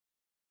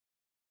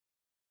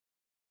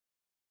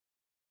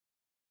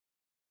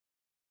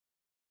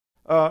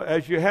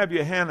As you have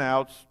your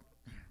handouts,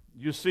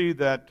 you see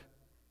that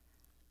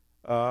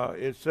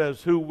it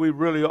says who we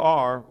really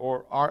are,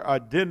 or our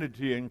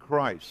identity in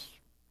Christ.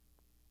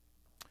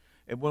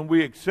 And when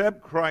we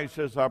accept Christ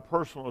as our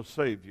personal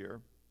Savior,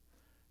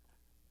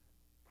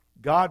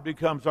 God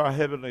becomes our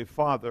Heavenly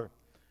Father,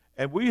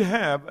 and we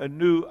have a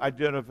new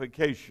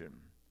identification.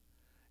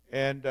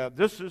 And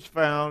this is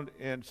found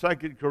in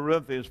 2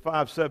 Corinthians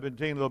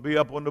 5:17. It'll be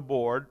up on the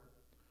board.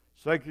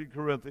 2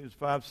 Corinthians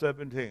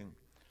 5:17.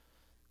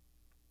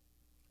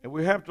 And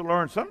we have to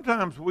learn,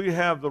 sometimes we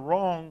have the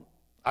wrong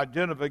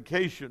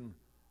identification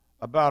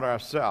about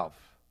ourselves.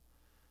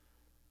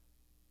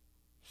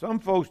 Some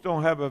folks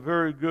don't have a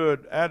very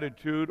good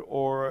attitude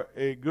or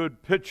a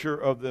good picture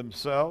of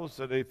themselves,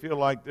 that they feel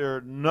like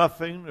they're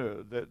nothing,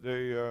 that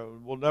they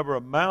will never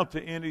amount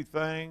to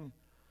anything,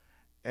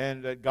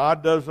 and that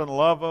God doesn't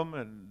love them,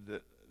 and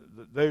that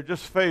they're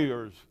just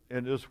failures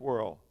in this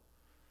world.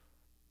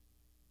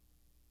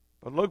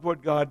 But look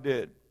what God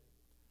did.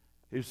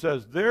 He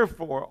says,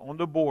 therefore, on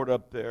the board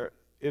up there,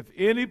 if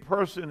any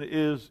person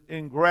is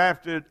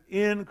engrafted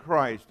in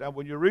Christ. Now,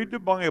 when you read the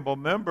Bible,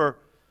 remember,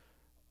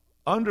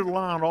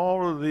 underline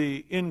all of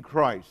the in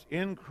Christ,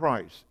 in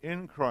Christ,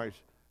 in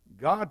Christ.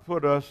 God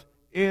put us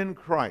in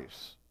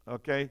Christ,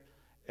 okay?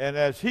 And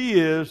as He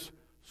is,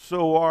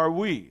 so are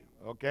we,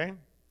 okay?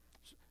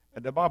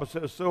 And the Bible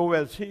says, so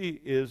as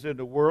He is in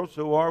the world,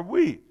 so are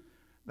we.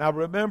 Now,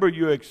 remember,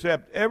 you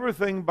accept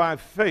everything by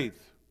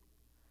faith.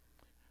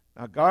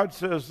 Now, God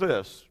says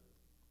this.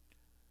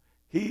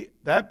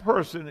 That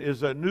person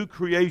is a new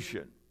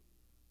creation,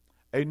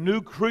 a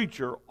new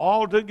creature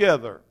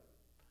altogether.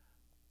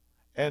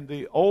 And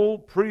the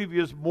old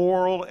previous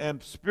moral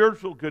and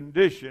spiritual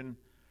condition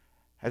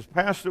has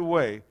passed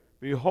away.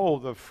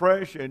 Behold, the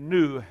fresh and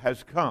new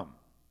has come.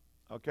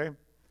 Okay?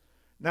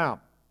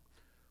 Now,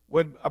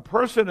 when a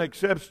person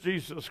accepts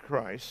Jesus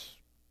Christ,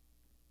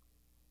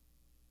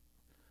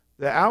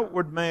 the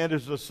outward man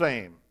is the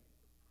same,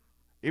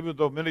 even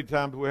though many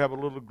times we have a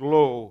little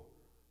glow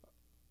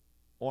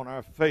on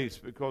our face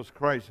because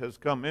Christ has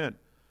come in.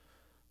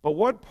 But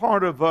what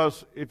part of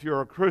us, if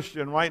you're a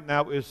Christian right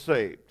now, is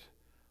saved?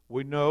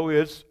 We know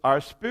it's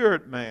our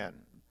spirit man.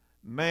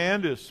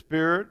 Man is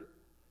spirit,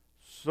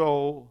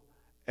 soul,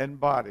 and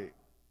body.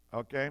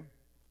 Okay?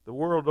 The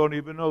world don't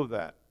even know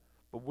that.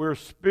 But we're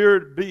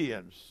spirit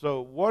beings.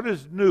 So what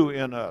is new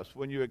in us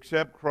when you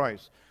accept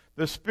Christ?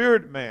 The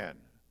spirit man.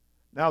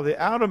 Now the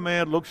outer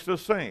man looks the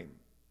same.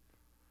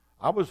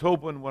 I was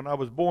hoping when I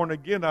was born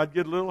again I'd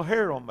get a little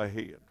hair on my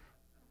head.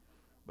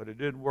 But it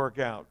didn't work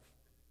out.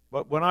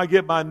 But when I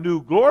get my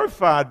new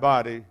glorified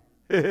body,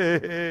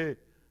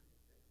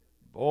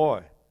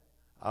 boy,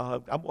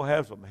 I'm going to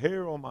have some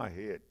hair on my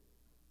head.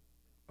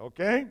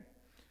 Okay?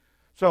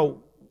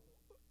 So,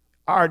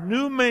 our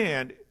new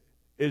man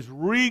is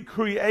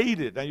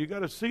recreated. Now, you got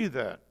to see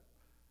that.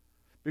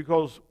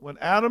 Because when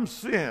Adam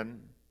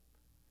sinned,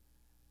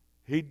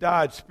 he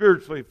died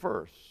spiritually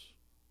first.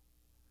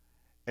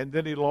 And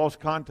then he lost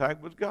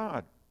contact with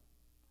God.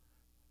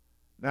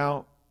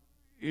 Now,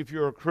 if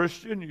you're a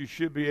Christian, you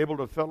should be able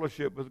to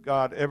fellowship with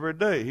God every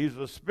day. He's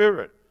a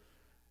spirit.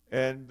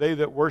 And they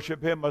that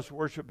worship Him must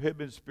worship Him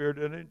in spirit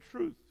and in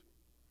truth.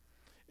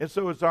 And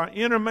so it's our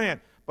inner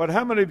man. But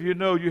how many of you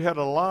know you had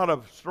a lot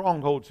of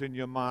strongholds in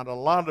your mind, a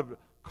lot of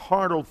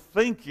carnal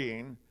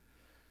thinking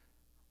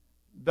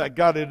that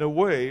got in the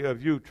way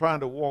of you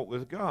trying to walk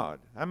with God?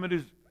 How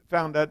many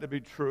found that to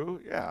be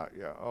true? Yeah,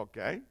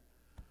 okay.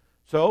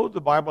 So the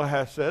Bible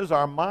says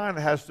our mind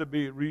has to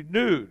be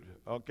renewed,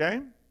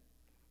 okay?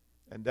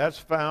 And that's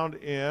found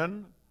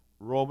in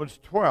Romans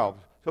 12.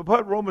 So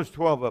put Romans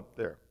 12 up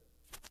there.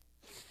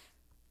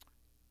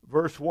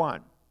 Verse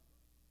 1.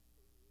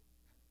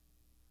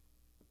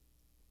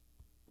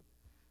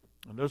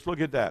 And let's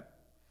look at that.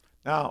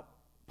 Now,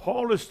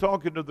 Paul is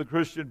talking to the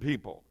Christian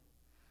people.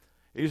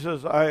 He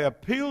says, I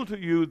appeal to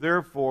you,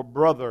 therefore,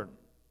 brethren,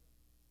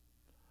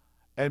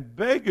 and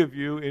beg of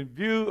you, in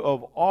view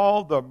of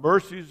all the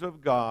mercies of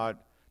God,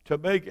 to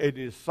make a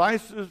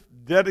decisive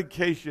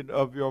dedication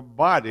of your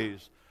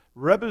bodies,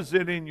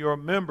 representing your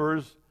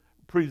members,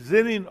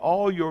 presenting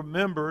all your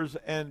members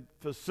and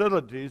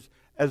facilities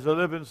as a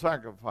living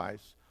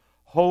sacrifice,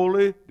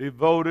 holy,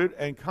 devoted,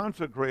 and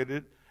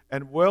consecrated,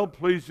 and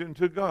well-pleasing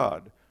to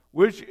God,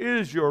 which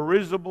is your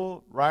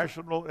reasonable,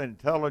 rational,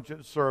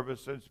 intelligent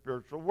service and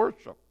spiritual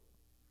worship.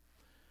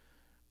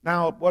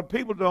 Now, what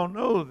people don't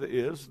know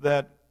is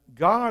that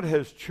God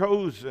has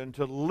chosen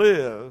to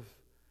live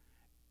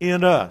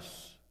in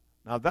us.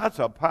 Now, that's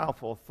a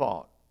powerful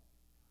thought.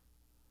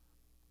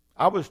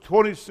 I was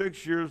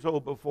 26 years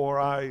old before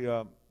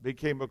I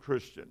became a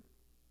Christian.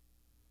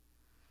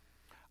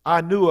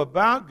 I knew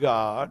about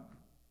God.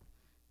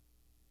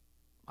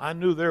 I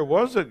knew there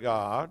was a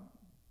God,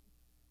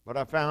 but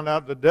I found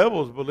out the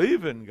devils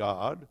believe in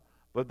God,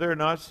 but they're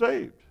not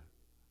saved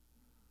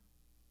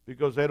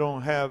because they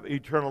don't have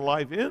eternal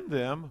life in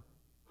them,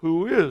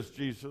 who is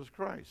Jesus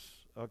Christ,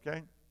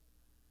 okay?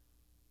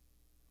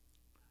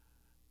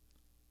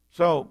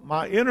 So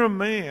my inner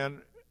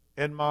man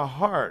and my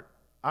heart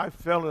I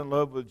fell in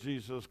love with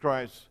Jesus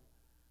Christ,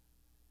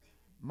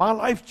 my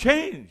life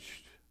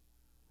changed.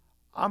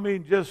 I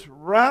mean, just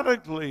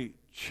radically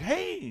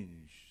changed.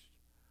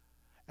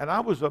 And I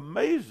was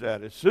amazed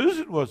at it.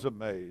 Susan was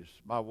amazed,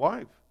 my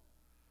wife,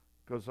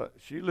 because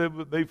she lived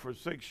with me for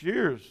 6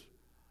 years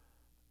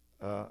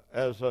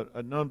as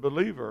a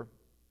non-believer.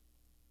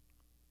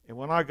 And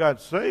when I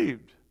got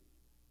saved,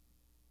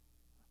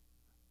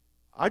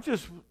 I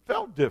just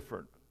felt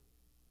different.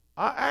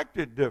 I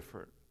acted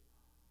different.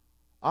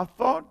 I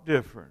thought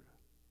different.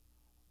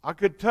 I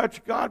could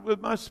touch God with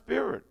my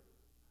spirit.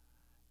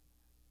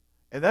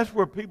 And that's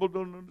where people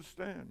don't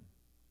understand.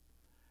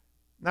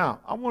 Now,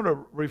 I want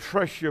to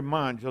refresh your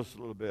mind just a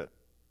little bit.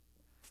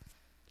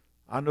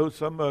 I know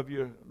some of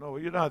you, no,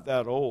 you're not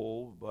that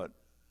old, but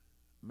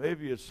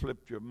maybe it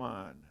slipped your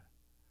mind.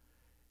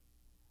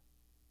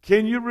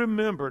 Can you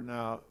remember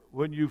now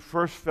when you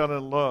first fell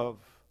in love,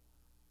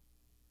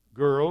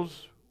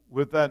 girls,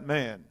 with that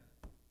man?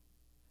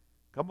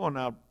 Come on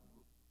now,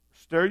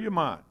 stir your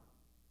mind.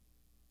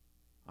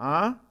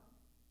 Huh?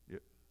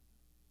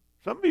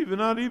 Some of you are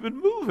not even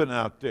moving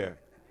out there.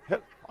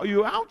 Are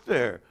you out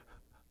there?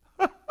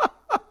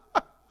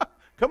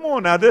 Come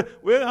on now.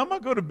 Well, I'm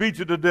not going to beat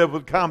you to death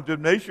with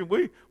condemnation.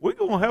 We're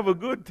going to have a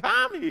good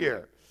time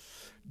here.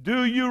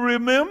 Do you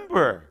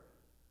remember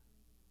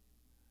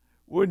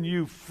when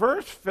you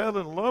first fell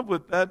in love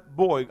with that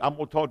boy? I'm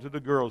going to talk to the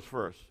girls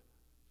first,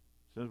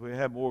 since we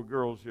have more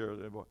girls here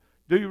than boys.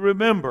 Do you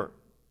remember?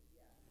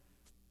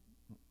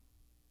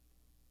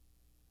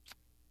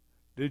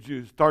 Did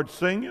you start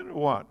singing or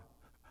what?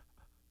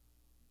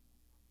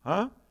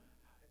 Huh?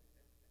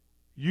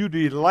 You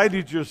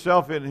delighted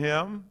yourself in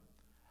him,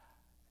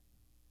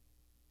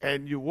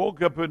 and you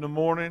woke up in the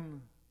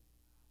morning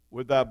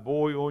with that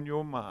boy on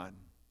your mind.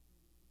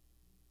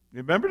 You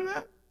remember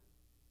that?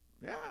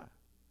 Yeah.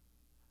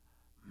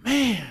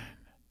 Man.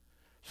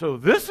 So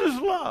this is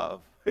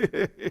love.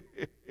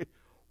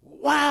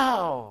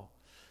 Wow.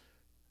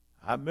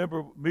 I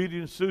remember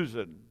meeting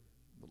Susan.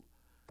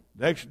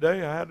 Next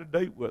day I had a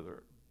date with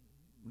her.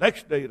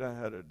 Next date I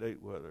had a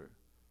date with her.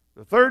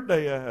 The third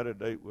day I had a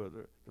date with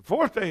her. The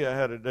fourth day I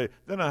had a date.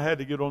 Then I had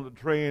to get on the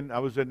train. I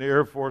was in the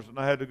Air Force, and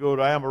I had to go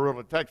to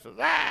Amarillo, Texas.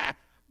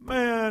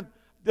 Man,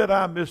 did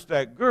I miss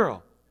that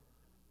girl.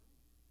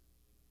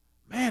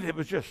 Man, it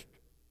was just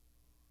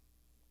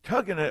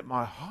tugging at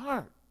my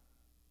heart.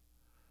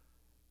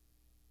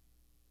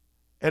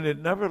 And it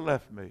never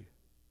left me.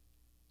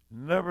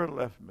 Never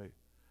left me.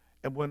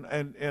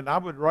 And I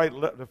would write,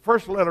 the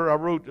first letter I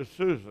wrote to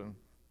Susan,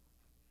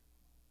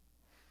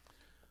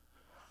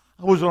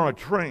 I was on a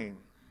train,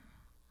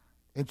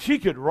 and she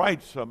could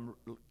write some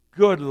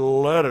good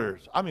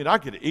letters. I mean, I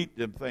could eat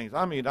them things.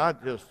 When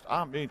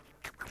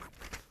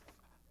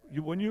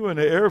you're in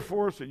the Air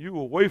Force and you're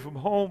away from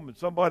home and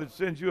somebody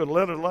sends you a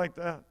letter like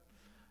that,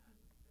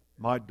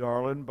 my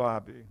darling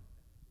Bobby,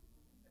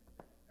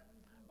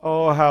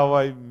 oh, how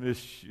I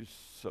miss you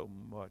so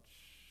much.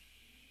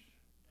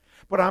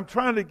 But I'm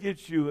trying to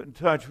get you in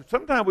touch.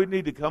 Sometimes we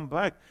need to come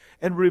back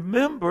and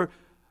remember,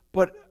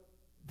 but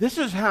this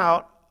is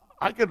how,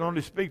 I can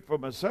only speak for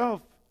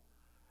myself.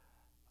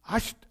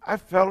 I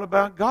felt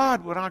about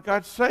God when I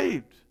got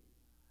saved.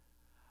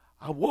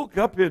 I woke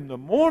up in the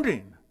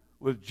morning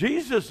with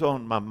Jesus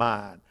on my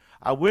mind.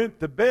 I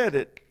went to bed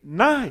at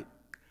night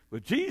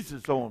with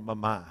Jesus on my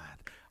mind.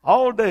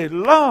 All day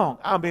long,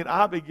 I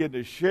began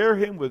to share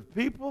him with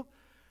people.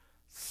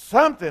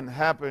 Something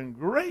happened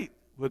great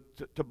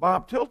to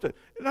Bob Tilton.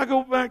 And I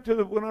go back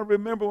to when I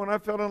remember when I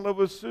fell in love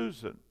with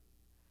Susan.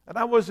 And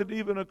I wasn't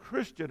even a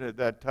Christian at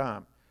that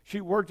time. She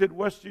worked at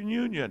Western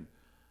Union.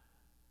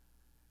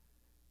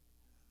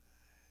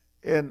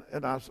 And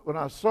when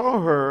I saw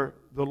her,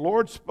 the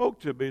Lord spoke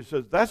to me and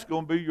says, that's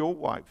going to be your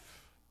wife.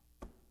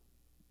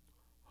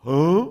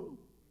 Huh?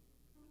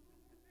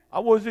 I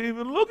wasn't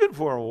even looking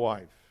for a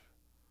wife.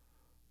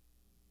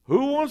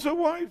 Who wants a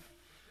wife?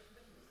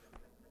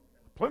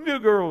 Plenty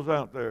of girls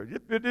out there.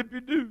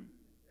 Yippee-dippee-doo.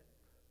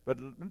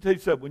 But let me tell you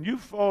something. When you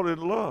fall in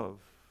love,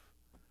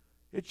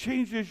 it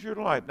changes your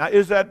life. Now,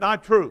 is that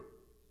not true?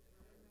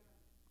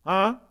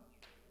 Huh?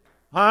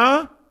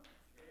 Huh?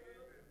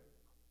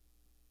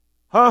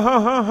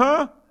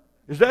 Huh?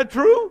 Is that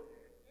true?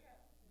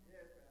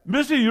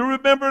 Missy, you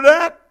remember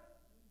that?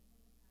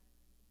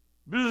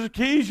 Mrs.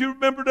 Keys, you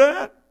remember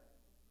that?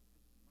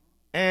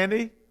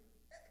 Annie,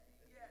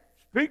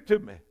 speak to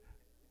me.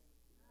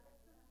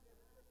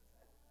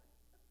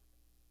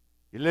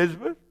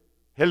 Elizabeth,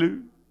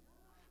 hello.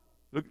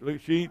 Look,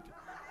 she.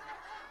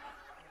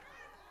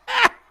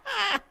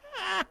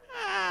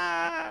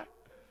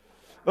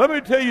 Let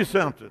me tell you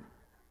something.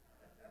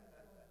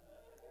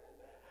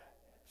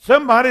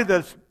 Somebody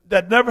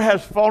that never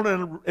has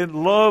fallen in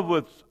love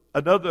with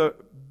another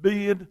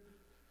being,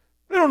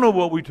 they don't know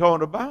what we're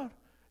talking about.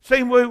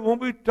 Same way when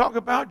we talk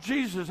about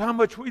Jesus, how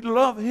much we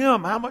love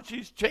him, how much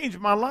he's changed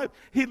my life.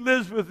 He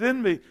lives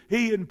within me.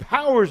 He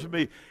empowers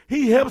me.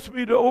 He helps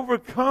me to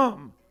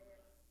overcome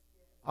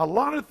a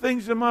lot of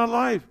things in my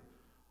life.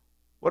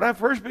 When I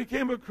first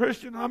became a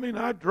Christian,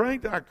 I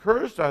drank, I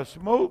cursed, I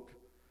smoked.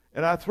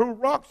 and I threw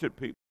rocks at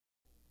people.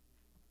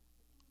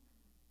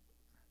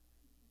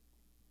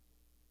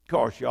 Of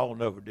course, y'all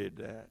never did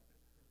that.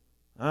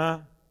 Huh?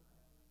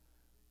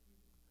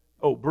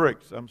 Oh,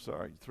 bricks. I'm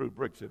sorry. You threw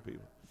bricks at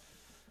people.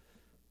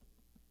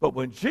 But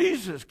when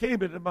Jesus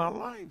came into my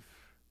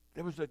life,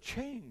 there was a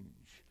change.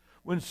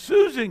 When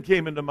Susan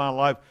came into my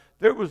life,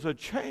 there was a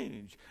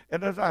change.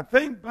 And as I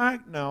think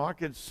back now, I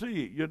can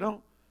see it, you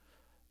know.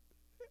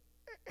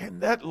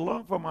 And that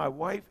love for my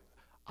wife,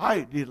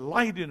 I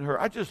delight in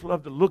her. I just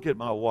love to look at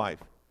my wife,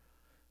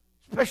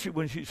 especially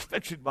when she's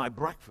fixing my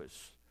breakfast.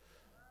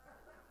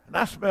 And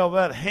I smell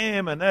that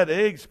ham and that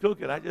eggs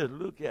cooking. I just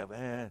look at,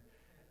 man,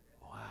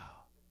 wow.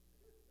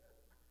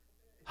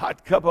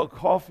 Hot cup of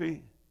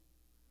coffee.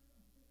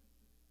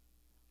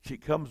 She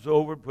comes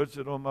over, puts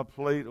it on my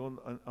plate on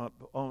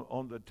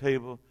the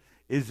table.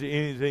 Is there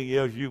anything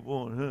else you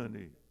want,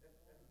 honey?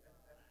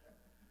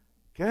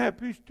 Can I have a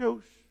piece of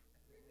toast?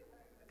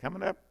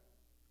 Coming up.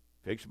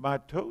 Fix my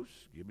toast.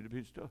 Give me the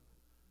piece of toast.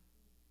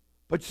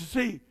 But you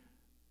see,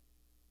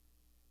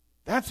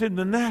 that's in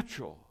the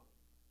natural.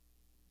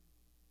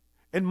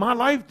 And my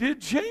life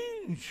did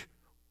change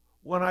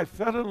when I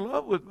fell in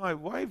love with my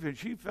wife and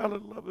she fell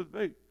in love with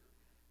me.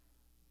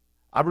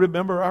 I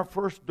remember our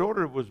first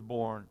daughter was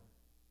born.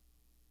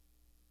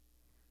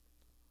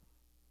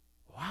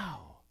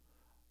 Wow.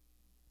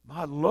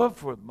 My love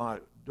for my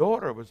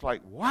daughter was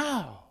like,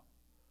 wow.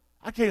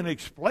 I can't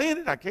explain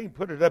it. I can't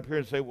put it up here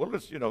and say, well,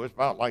 it's, it's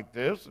about like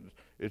this, and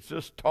it's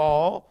this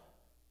tall.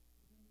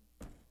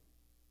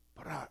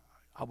 But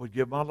I would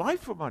give my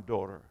life for my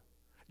daughter.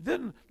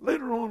 Then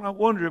later on, I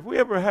wondered if we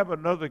ever have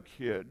another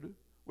kid,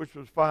 which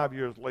was 5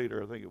 years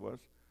later, I think it was,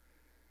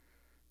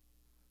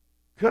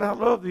 could I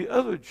love the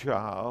other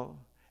child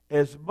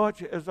as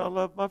much as I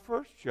loved my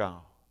first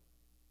child?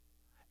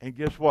 And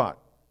guess what?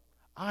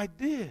 I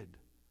did.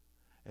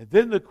 And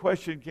then the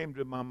question came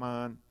to my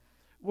mind,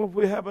 well, if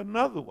we have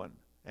another one.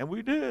 And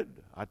we did.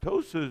 I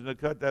told Susan to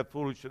cut that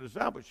foolishness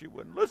out, but she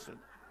wouldn't listen.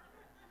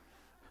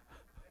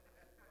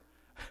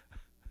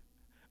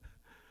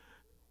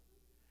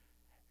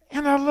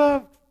 And I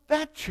love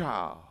that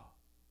child.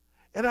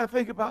 And I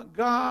think about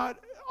God,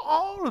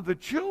 all of the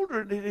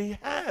children that he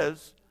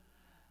has.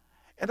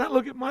 And I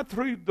look at my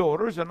 3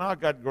 daughters, and I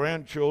got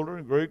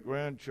grandchildren,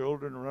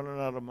 great-grandchildren running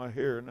out of my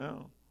hair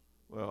now.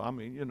 Well, I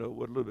mean,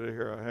 what little bit of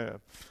hair I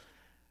have.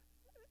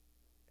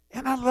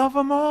 And I love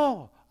them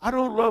all. I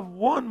don't love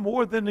one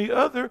more than the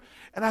other.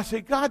 And I say,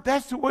 God,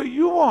 that's the way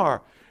you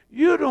are.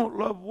 You don't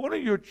love one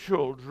of your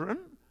children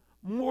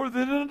more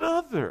than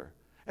another.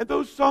 And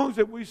those songs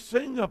that we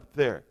sing up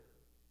there.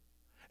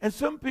 And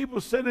some people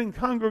sit in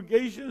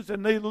congregations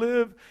and they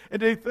live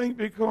and they think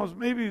because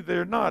maybe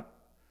they're not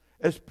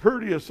as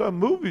pretty as some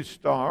movie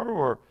star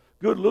or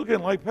good looking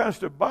like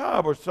Pastor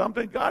Bob or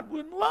something, God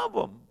wouldn't love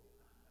them.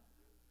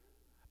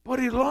 But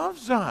he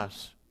loves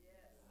us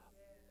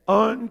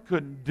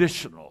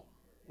unconditionally.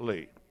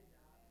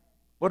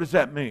 What does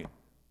that mean?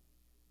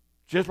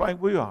 Just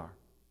like we are,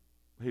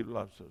 he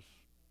loves us.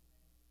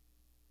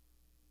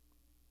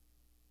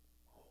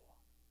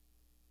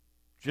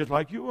 Just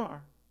like you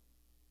are,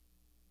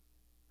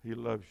 he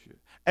loves you.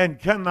 And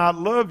cannot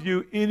love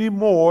you any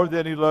more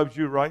than he loves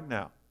you right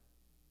now.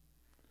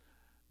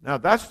 Now,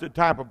 that's the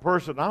type of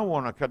person I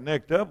want to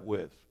connect up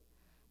with.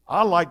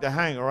 I like to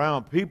hang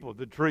around people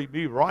that treat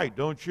me right,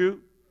 don't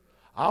you?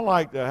 I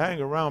like to hang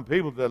around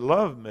people that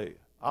love me.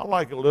 I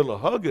like a little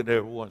hugging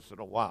every once in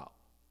a while.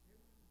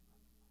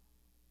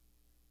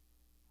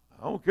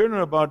 I don't care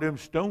nothing about them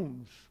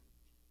stones.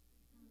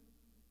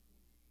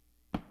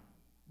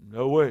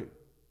 No way.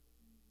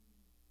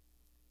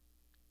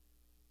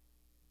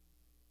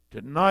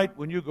 Tonight,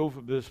 when you go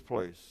from this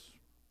place,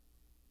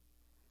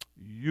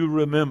 you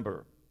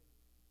remember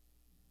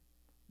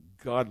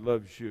God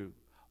loves you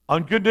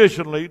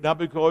unconditionally, not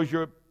because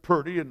you're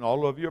pretty, and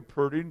all of you are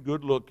pretty and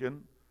good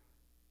looking.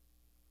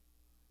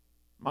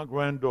 My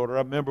granddaughter,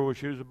 I remember when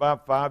she was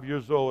about 5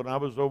 years old, and I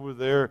was over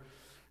there,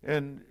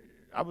 and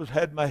I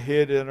had my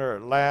head in her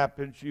lap,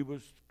 and she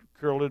was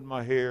curling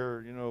my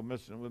hair,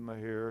 messing with my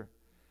hair.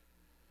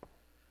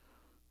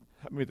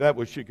 I mean, that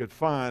was she could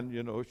find,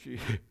 she.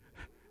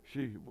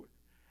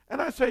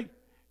 And I say,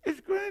 is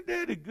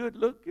Granddaddy good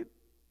looking?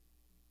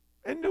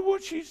 And then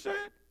what she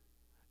said?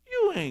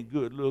 You ain't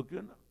good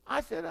looking. I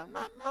said, I'm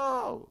not,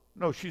 no.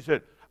 No, she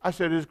said, I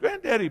said, is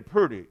Granddaddy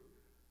pretty?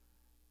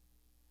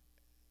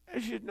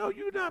 And she said, no,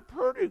 you're not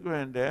pretty,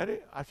 Granddaddy.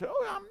 I said,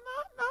 oh, I'm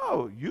not,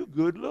 no, you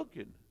good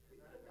looking.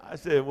 I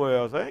said,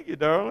 well, thank you,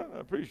 darling. I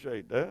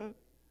appreciate that.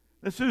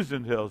 And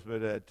Susan tells me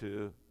that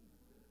too.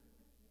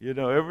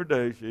 Every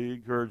day she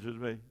encourages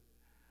me.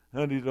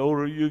 Honey, the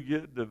older you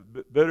get, the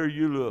better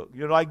you look.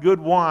 You're like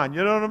good wine.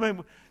 You know what I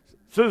mean?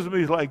 Susan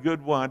is like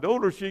good wine. The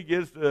older she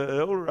gets,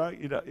 the older I,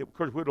 of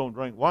course we don't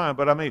drink wine,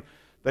 but I mean,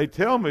 they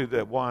tell me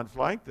that wine's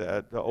like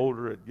that, the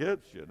older it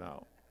gets,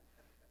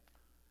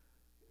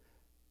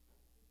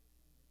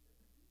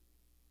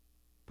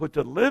 But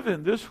to live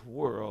in this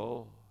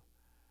world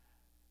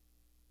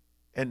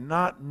and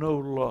not know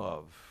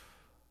love,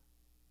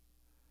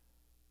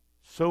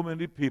 so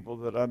many people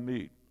that I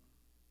meet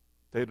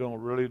they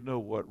don't really know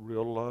what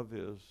real love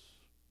is.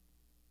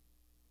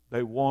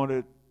 They want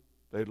it.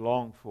 They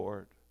long for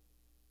it.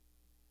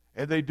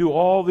 And they do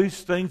all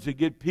these things to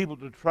get people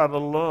to try to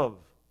love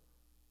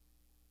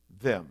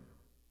them.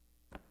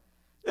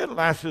 It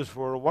lasts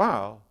for a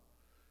while.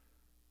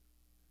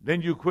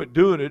 Then you quit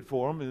doing it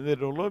for them and they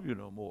don't love you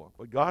no more.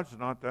 But God's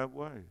not that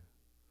way.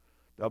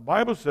 The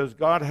Bible says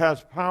God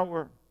has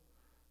power,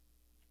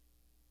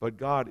 but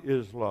God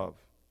is love.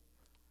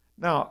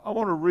 Now, I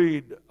want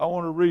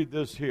to read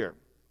this here.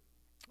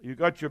 You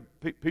got your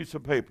piece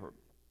of paper.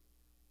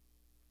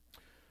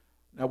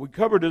 Now, we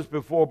covered this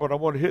before, but I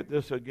want to hit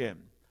this again.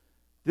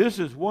 This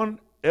is one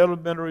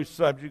elementary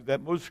subject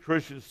that most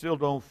Christians still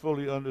don't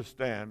fully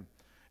understand,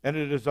 and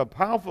it is a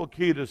powerful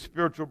key to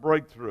spiritual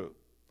breakthrough.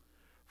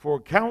 For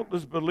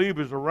countless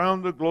believers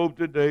around the globe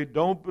today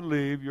don't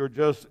believe you're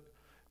just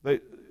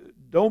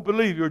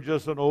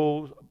an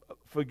old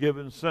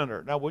forgiven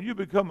sinner. Now, when you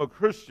become a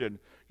Christian,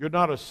 you're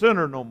not a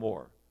sinner no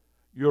more.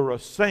 You're a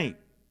saint.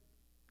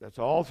 That's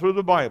all through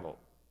the Bible.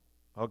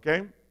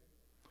 Okay?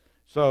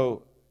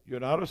 So, you're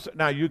not a,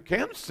 now you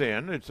can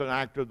sin. It's an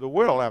act of the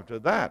will after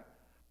that.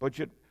 But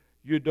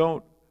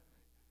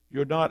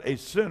you're not a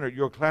sinner.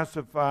 You're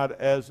classified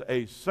as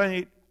a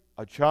saint,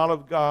 a child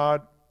of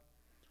God,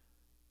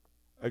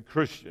 a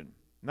Christian.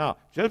 Now,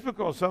 just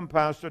because some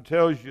pastor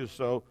tells you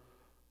so,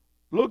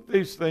 look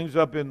these things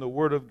up in the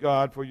Word of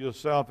God for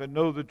yourself and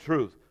know the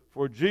truth.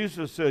 For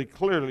Jesus said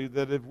clearly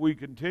that if we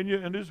continue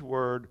in His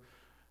Word,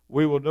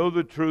 we will know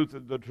the truth,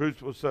 and the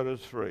truth will set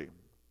us free.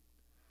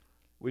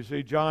 We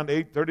see John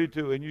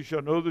 8:32, and you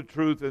shall know the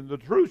truth, and the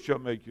truth shall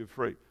make you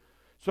free.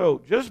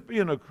 So just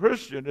being a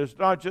Christian is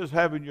not just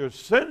having your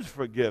sins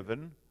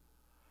forgiven,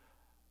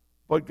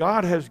 but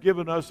God has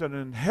given us an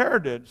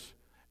inheritance,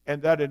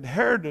 and that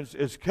inheritance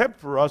is kept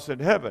for us in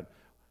heaven.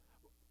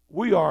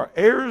 We are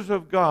heirs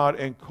of God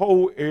and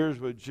co-heirs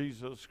with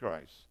Jesus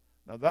Christ.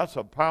 Now that's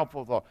a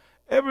powerful thought.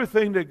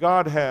 Everything that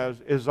God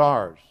has is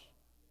ours.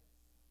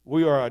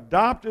 We are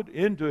adopted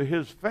into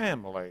His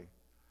family,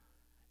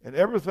 and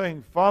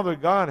everything Father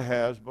God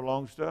has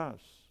belongs to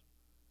us.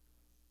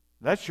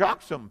 That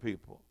shocks some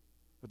people,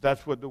 but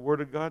that's what the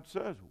Word of God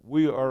says.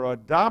 We are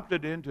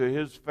adopted into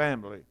His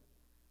family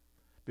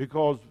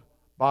because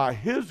by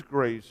His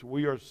grace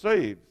we are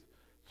saved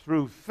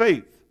through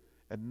faith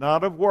and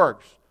not of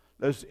works,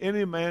 lest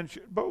any man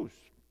should boast.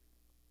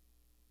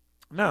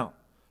 Now,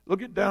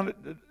 look at down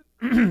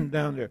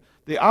there.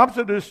 The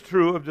opposite is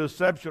true of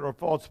deception or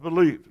false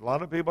belief. A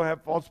lot of people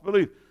have false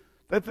belief.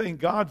 They think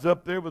God's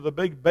up there with a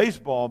big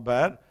baseball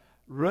bat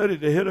ready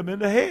to hit them in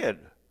the head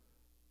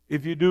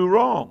if you do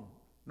wrong.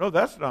 No,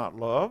 that's not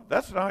love.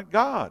 That's not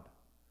God.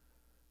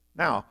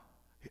 Now,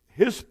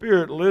 His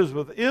Spirit lives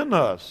within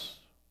us.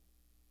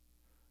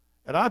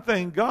 And I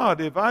thank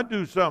God if I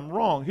do something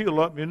wrong, He'll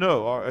let me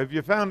know. Or if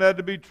you found that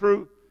to be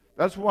true,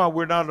 that's why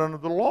we're not under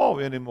the law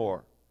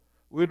anymore.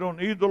 We don't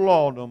need the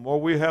law no more.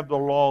 We have the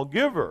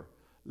lawgiver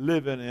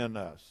living in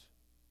us.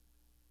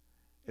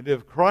 And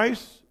if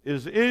Christ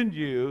is in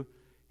you,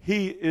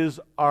 He is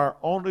our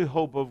only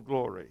hope of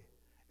glory.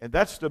 And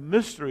that's the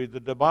mystery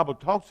that the Bible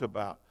talks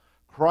about.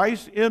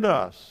 Christ in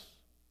us.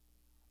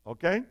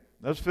 Okay?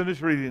 Let's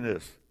finish reading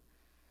this.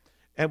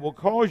 And will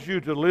cause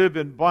you to live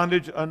in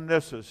bondage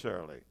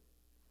unnecessarily.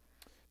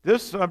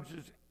 This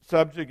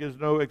subject is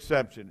no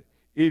exception.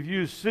 If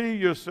you see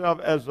yourself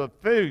as a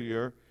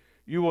failure,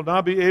 you will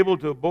not be able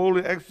to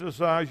boldly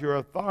exercise your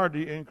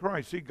authority in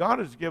Christ. See, God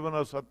has given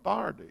us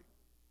authority.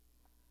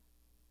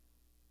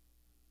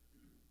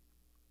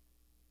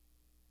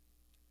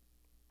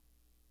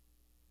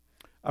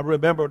 I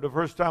remember the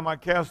first time I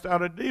cast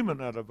out a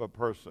demon out of a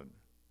person.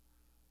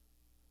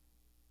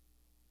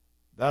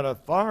 That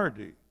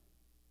authority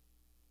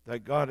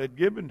that God had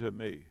given to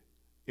me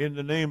in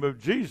the name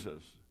of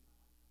Jesus.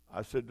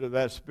 I said to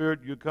that spirit,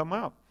 you come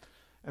out.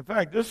 In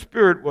fact, this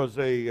spirit was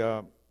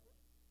and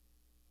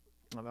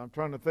I'm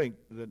trying to think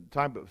the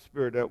type of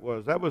spirit that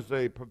was. That was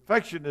a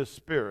perfectionist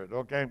spirit,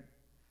 okay?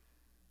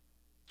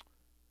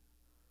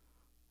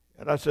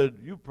 And I said,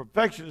 you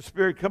perfectionist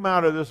spirit, come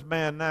out of this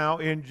man now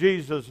in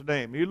Jesus'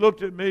 name. He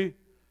looked at me.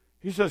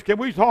 He says, can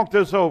we talk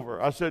this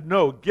over? I said,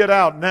 no, get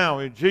out now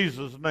in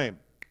Jesus' name.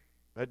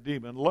 That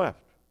demon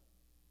left.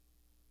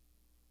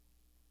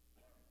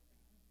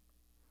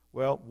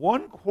 Well,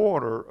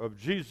 1/4 of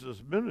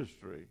Jesus'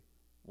 ministry,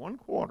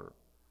 1/4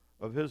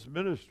 of His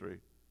ministry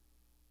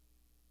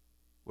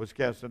was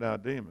casting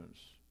out demons.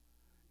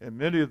 And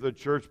many of the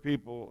church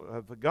people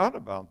have forgotten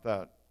about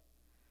that.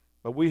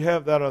 But we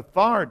have that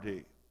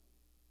authority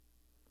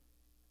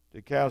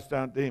to cast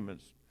out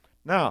demons.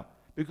 Now,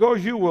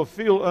 because you will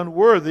feel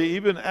unworthy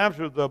even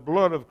after the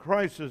blood of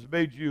Christ has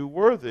made you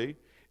worthy,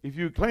 if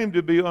you claim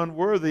to be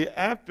unworthy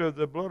after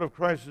the blood of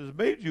Christ has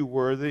made you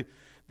worthy,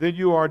 then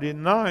you are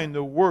denying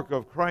the work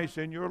of Christ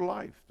in your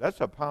life.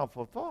 That's a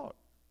powerful thought.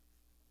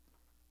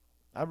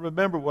 I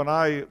remember when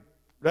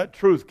that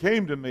truth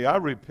came to me, I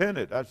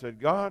repented. I said,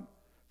 God,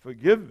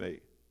 forgive me.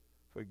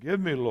 Forgive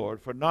me,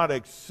 Lord, for not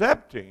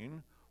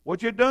accepting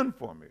what you've done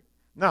for me.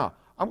 Now,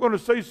 I'm going to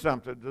say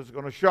something that's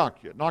going to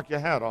shock you, knock your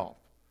hat off.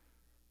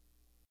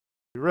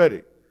 You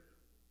ready?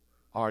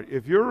 All right.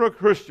 If you're a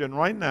Christian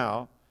right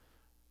now,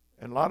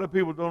 and a lot of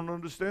people don't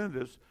understand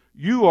this,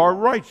 you are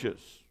righteous.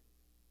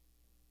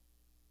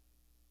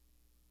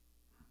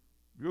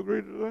 You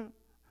agree to that?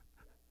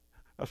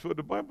 That's what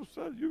the Bible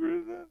says. You agree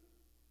to that?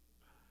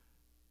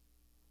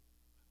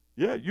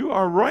 Yeah, you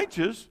are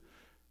righteous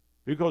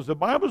because the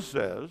Bible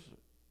says,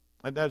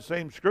 in that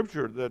same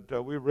scripture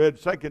that we read,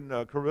 2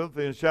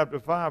 Corinthians chapter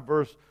 5,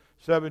 verse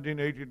 17,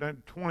 18,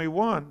 19,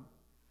 21,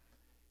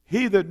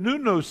 he that knew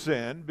no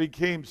sin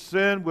became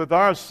sin with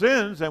our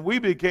sins, and we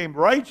became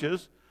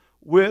righteous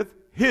with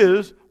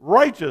his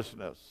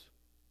righteousness.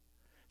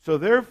 So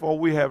therefore,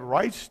 we have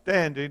right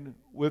standing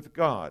with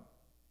God.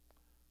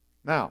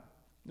 Now,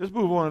 let's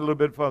move on a little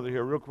bit further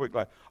here real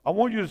quickly. I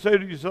want you to say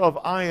to yourself,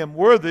 I am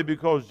worthy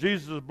because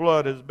Jesus'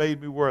 blood has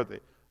made me worthy.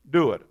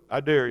 Do it.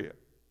 I dare you.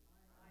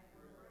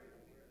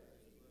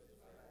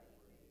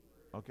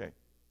 Okay.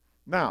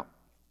 Now,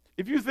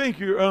 if you think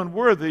you're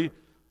unworthy,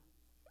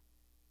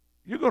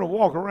 you're going to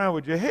walk around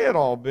with your head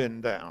all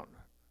bent down.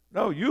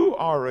 No, you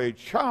are a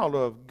child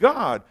of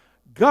God.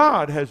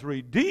 God has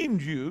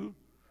redeemed you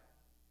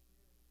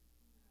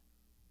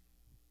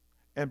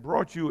and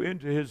brought you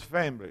into his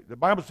family. The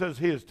Bible says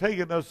he has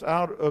taken us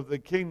out of the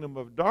kingdom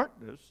of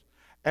darkness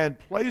and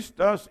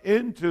placed us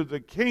into the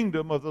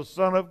kingdom of the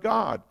Son of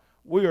God.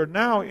 We are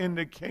now in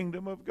the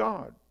kingdom of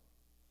God.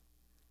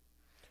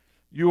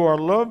 You are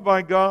loved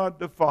by God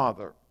the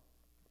Father.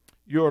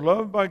 You are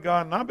loved by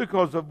God not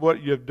because of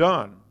what you've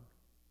done.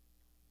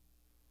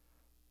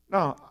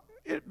 Now,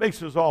 it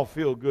makes us all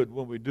feel good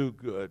when we do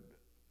good.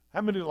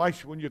 How many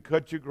likes when you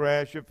cut your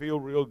grass, you feel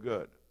real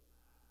good?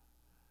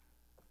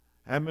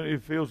 How many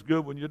feels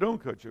good when you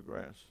don't cut your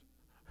grass?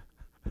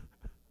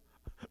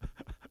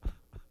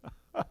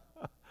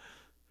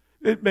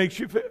 It makes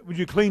you feel, when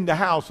you clean the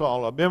house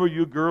all up. Remember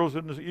you girls,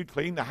 you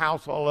clean the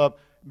house all up.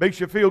 It makes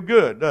you feel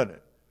good, doesn't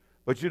it?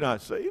 But you're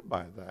not saved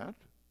by that.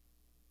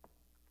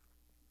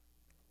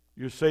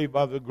 You're saved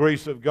by the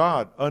grace of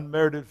God,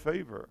 unmerited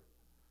favor.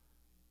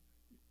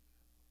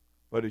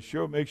 But it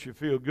sure makes you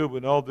feel good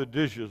when all the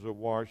dishes are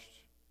washed.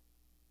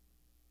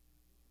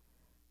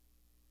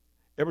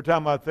 Every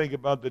time I think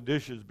about the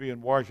dishes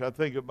being washed, I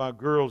think about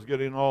girls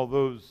getting all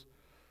those,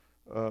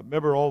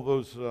 remember all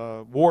those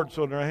warts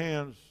on their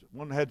hands?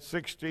 One had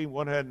 16,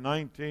 one had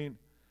 19.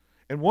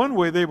 And one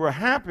way they were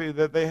happy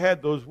that they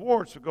had those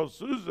warts because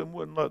Susan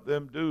wouldn't let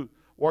them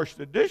wash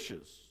the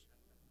dishes.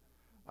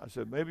 I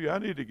said, maybe I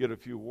need to get a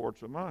few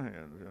warts on my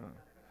hands. You know?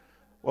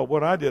 Well,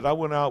 what I did, I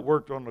went out,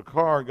 worked on the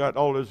car, and got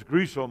all this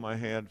grease on my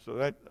hand. So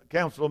that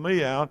canceled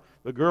me out.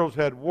 The girls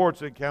had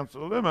warts, it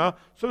canceled them out.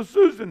 So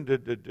Susan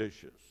did the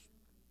dishes.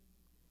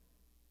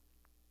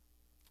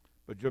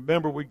 But you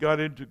remember we got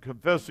into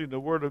confessing the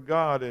Word of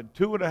God in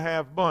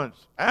 2.5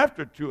 months.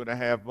 After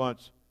 2.5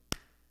 months,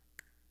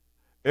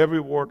 every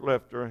wart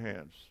left her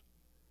hands.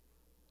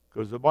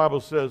 Because the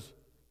Bible says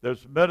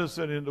there's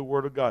medicine in the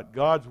Word of God.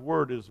 God's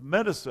Word is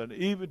medicine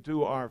even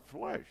to our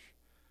flesh.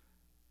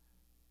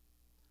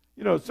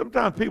 You know,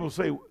 sometimes people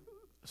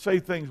say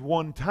things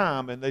one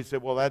time and they say,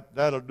 well,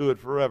 that'll do it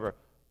forever.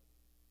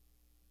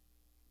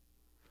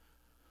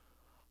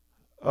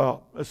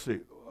 Let's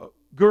see.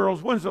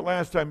 Girls, when's the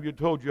last time you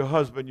told your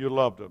husband you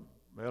loved him?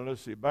 Well,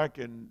 let's see. Back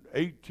in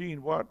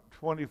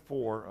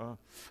 24.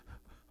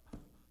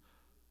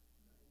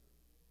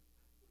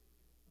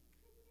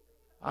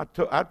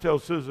 I tell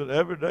Susan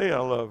every day I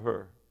love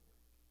her.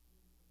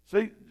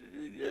 See,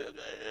 you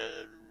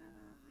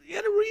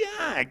got to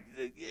react.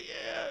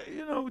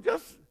 You know,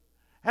 just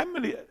how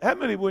many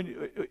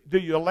do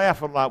you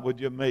laugh a lot with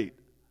your mate?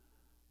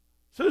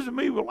 Susan and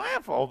me will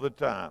laugh all the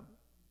time.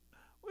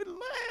 We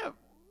laugh.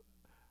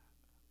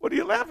 What do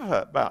you laugh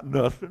about?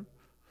 Nothing.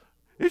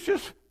 It's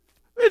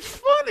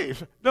funny.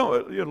 No,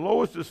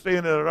 Lois is staying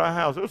at our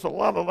house. There's a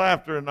lot of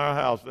laughter in our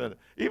house. And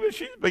even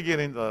she's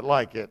beginning to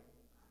like it.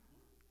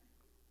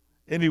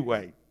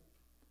 Anyway,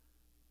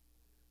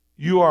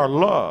 you are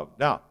loved.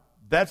 Now,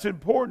 that's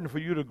important for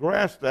you to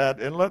grasp that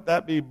and let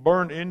that be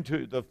burned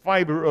into the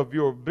fiber of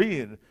your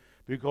being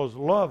because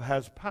love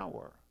has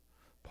power.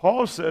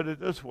 Paul said it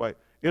this way.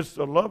 It's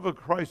the love of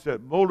Christ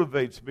that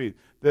motivates me,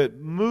 that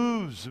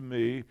moves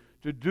me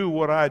to do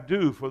what I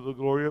do for the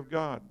glory of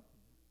God.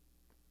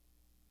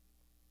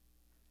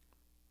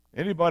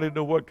 Anybody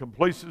know what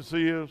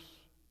complacency is?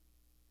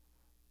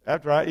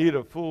 After I eat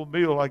a full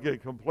meal, I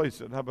get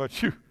complacent. How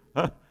about you?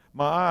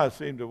 My eyes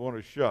seem to want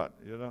to shut,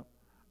 you know.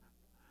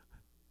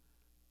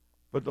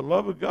 But the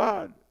love of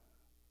God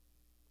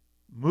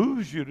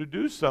moves you to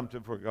do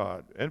something for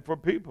God and for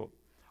people.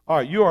 All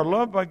right, you are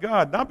loved by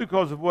God, not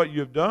because of what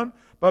you've done,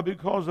 but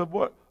because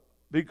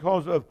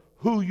of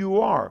who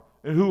you are.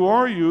 And who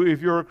are you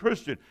if you're a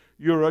Christian?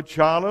 You're a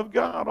child of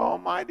God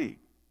Almighty.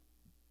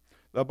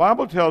 The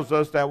Bible tells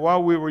us that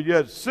while we were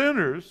yet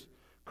sinners,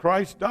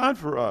 Christ died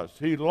for us.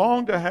 He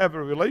longed to have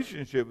a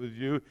relationship with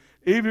you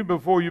even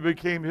before you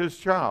became his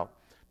child.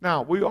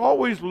 Now, we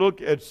always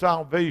look at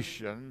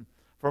salvation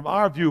from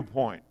our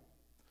viewpoint.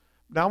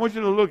 Now, I want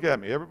you to look at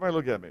me. Everybody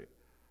look at me.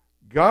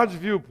 God's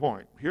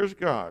viewpoint. Here's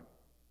God.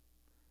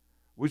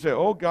 We say,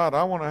 oh, God,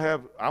 I want to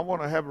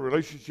have a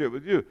relationship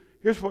with you.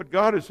 Here's what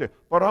God has said,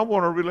 but I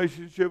want a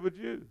relationship with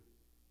you.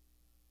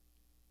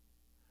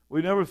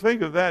 We never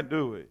think of that,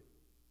 do we?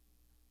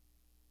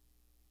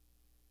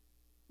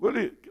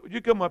 Willie, would you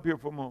come up here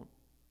for a moment?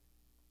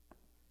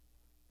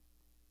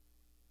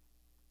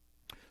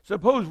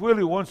 Suppose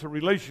Willie wants a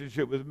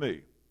relationship with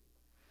me.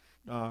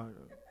 But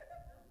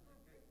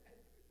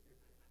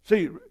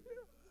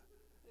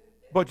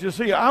you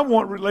see, I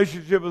want a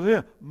relationship with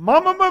him.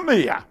 Mamma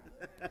mia!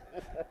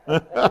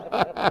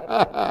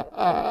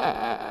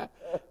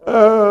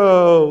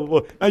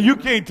 Oh, now you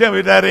can't tell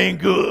me that ain't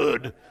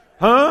good.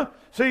 Huh?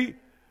 See,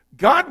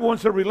 God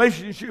wants a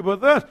relationship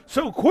with us,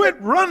 so quit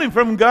running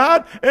from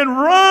God and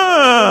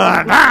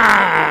run.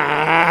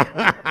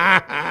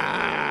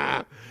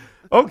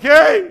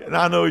 Okay? And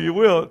I know you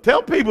will.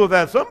 Tell people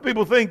that. Some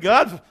people think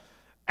God's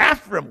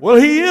after them. Well,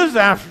 he is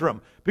after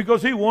them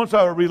because he wants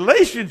a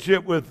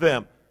relationship with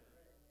them.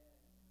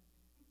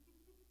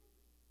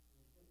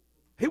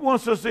 He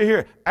wants us to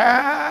hear,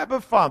 Abba,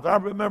 Father. I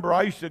remember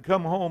I used to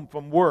come home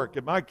from work,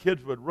 and my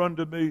kids would run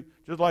to me,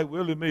 just like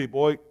Willie and me,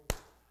 boy.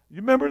 You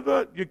remember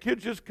that? Your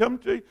kids just come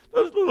to you?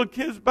 Those little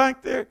kids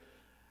back there,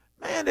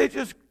 man,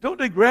 don't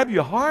they grab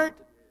your heart?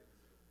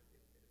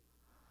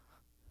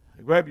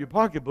 They grab your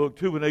pocketbook,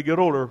 too, when they get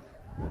older.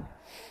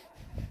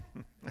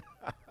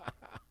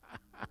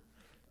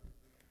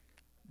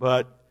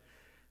 But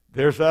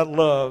there's that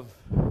love.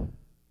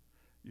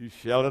 You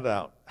shout it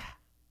out.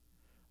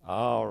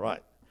 All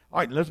right. All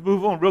right, let's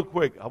move on real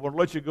quick. I want to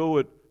let you go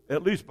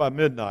at least by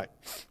midnight.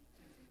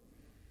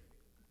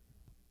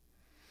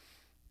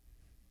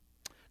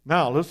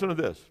 Now, listen to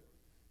this.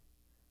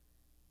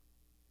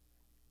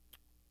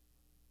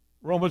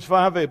 Romans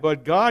 5:8,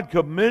 but God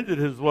commended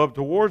his love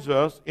towards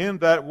us in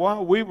that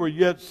while we were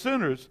yet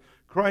sinners,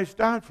 Christ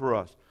died for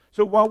us.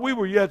 So while we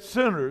were yet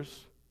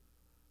sinners,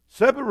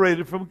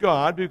 separated from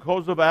God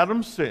because of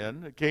Adam's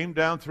sin, it came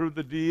down through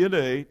the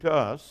DNA to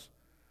us,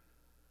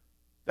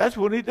 that's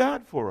when he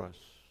died for us.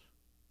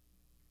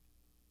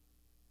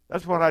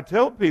 That's what I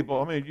tell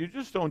people. I mean, you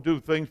just don't do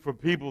things for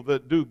people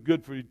that do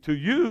good to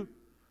you.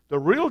 The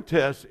real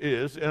test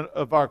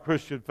of our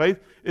Christian faith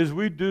is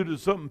we do to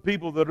some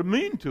people that are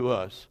mean to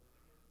us.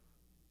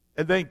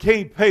 And they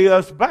can't pay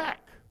us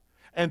back.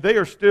 And they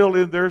are still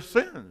in their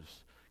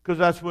sins. Because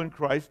that's when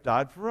Christ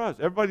died for us.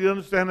 Everybody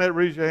understand that?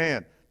 Raise your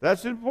hand.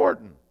 That's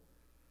important.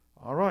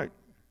 All right.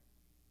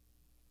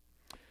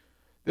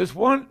 This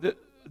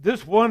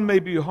one may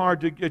be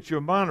hard to get your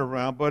mind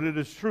around, but it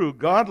is true.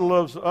 God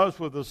loves us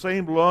with the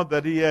same love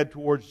that he had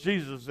towards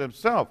Jesus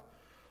himself.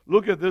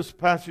 Look at this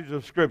passage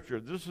of Scripture.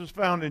 This is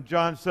found in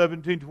John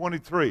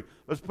 17:23.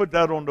 Let's put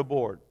that on the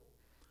board.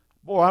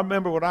 Boy, I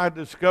remember when I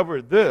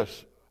discovered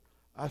this,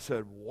 I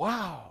said,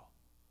 wow,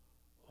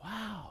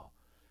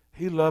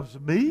 he loves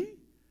me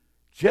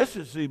just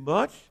as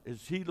much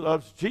as he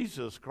loves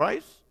Jesus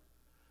Christ.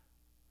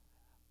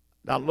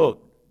 Now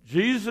look,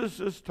 Jesus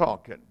is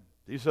talking.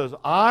 He says,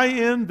 I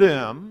in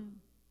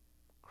them,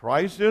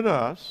 Christ in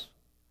us.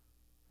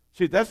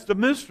 See, that's the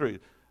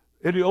mystery.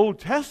 In the Old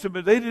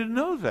Testament, they didn't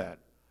know that.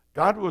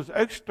 God was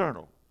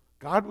external.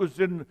 God was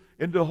in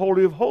the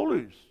Holy of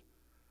Holies.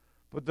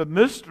 But the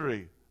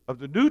mystery of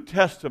the New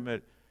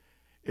Testament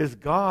is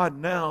God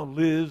now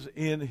lives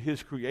in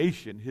his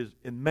creation,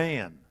 in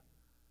man.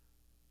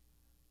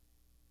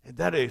 And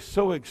that is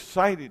so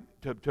exciting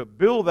to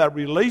build that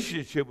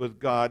relationship with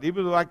God,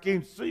 even though I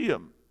can't see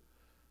him.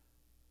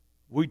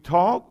 We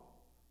talk,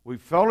 we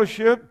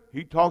fellowship,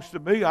 he talks to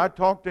me, I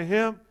talk to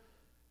him.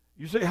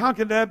 You say, how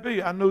can that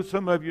be? I know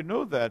some of you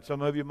know that.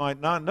 Some of you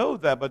might not know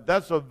that, but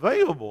that's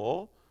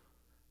available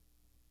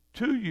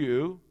to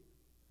you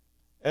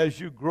as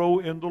you grow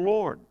in the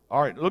Lord.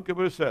 All right, look at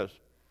what it says.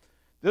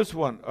 This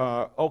one,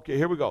 okay,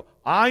 here we go.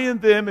 I in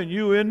them and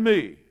you in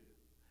me,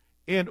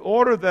 in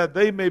order that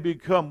they may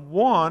become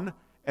one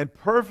and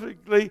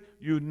perfectly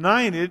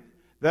united,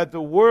 that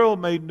the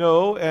world may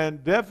know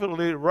and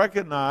definitely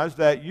recognize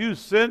that you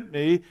sent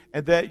me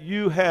and that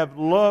you have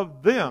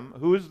loved them.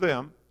 Who is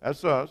them?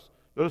 That's us,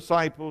 the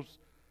disciples,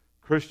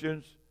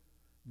 Christians.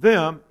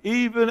 Them,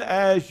 even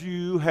as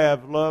you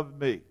have loved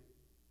me.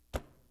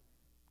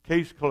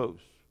 Case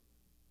closed.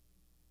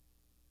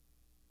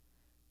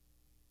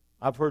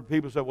 I've heard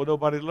people say, well,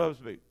 nobody loves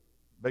me.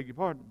 Beg your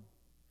pardon.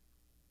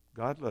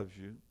 God loves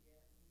you.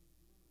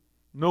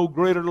 No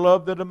greater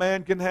love that a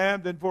man can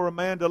have than for a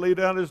man to lay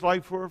down his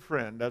life for a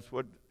friend. That's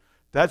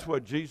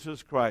what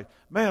Jesus Christ.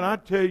 Man, I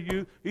tell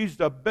you, he's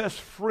the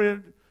best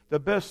friend, the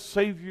best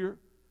Savior.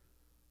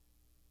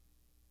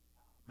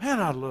 Man,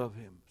 I love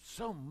him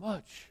so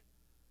much.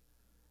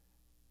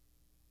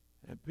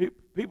 And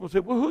people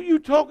say, well, who are you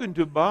talking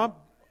to, Bob?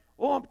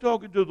 Oh, I'm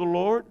talking to the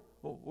Lord.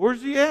 Well,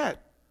 where's he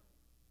at?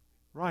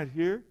 Right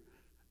here.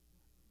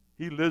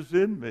 He lives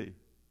in me.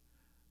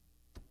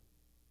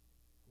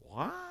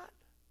 What?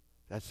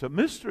 That's a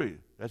mystery.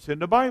 That's in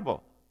the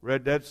Bible.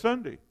 Read that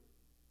Sunday.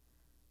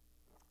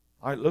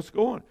 All right, let's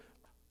go on.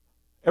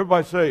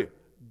 Everybody say,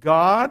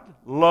 God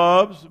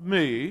loves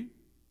me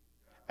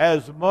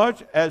as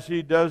much as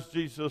he does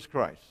Jesus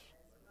Christ.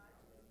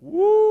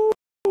 Woo!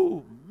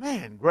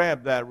 Man,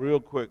 grab that real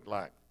quick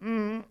like,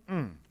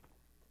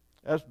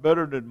 That's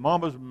better than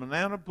Mama's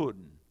banana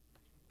pudding.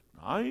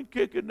 I ain't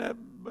kicking that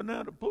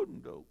banana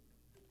pudding, though.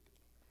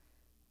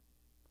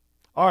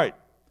 All right.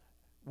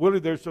 Willie,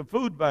 there's some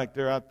food back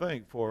there, I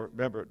think,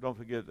 remember, don't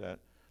forget that.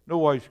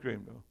 No ice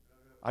cream, though.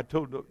 I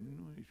told no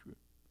ice cream.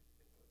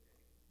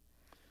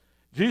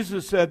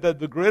 Jesus said that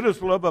the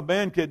greatest love a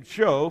man can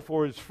show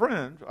for his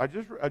friends, I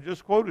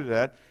just quoted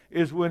that,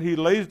 is when he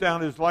lays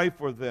down his life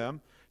for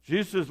them.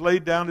 Jesus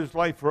laid down his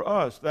life for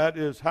us. That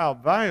is how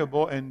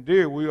valuable and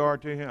dear we are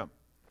to him.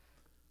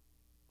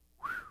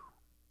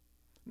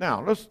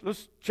 Now,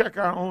 let's check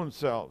our own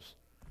selves.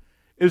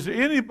 Is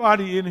there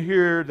anybody in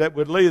here that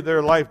would lay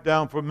their life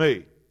down for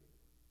me?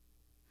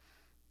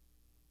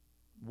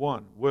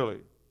 One,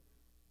 Willie.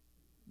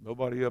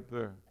 Nobody up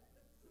there.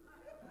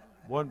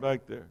 One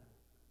back there.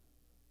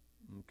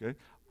 Okay.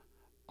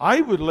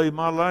 I would lay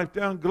my life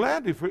down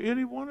gladly for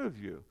any one of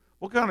you.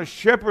 What kind of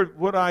shepherd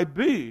would I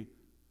be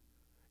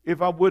if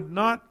I would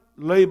not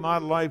lay my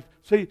life?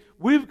 See,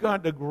 we've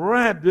got to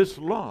grab this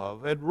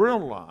love and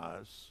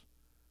realize,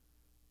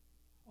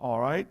 all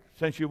right,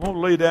 since you won't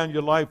lay down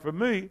your life for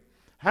me,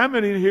 how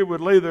many in here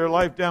would lay their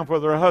life down for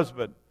their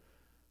husband?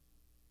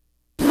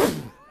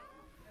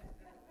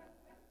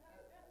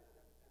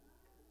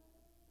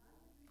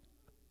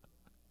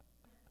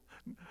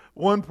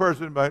 One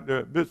person back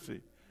there,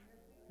 Missy.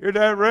 Hear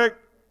that, Rick?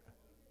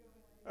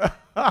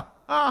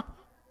 I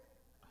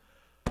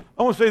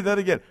want to say that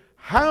again.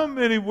 How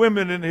many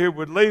women in here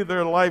would lay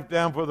their life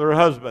down for their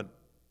husband?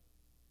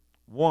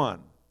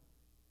 One.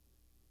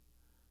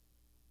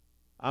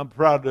 I'm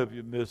proud of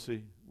you,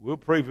 Missy. We'll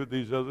pray for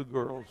these other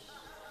girls.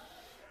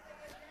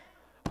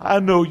 I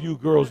know you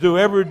girls do.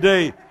 Every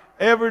day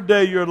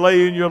you're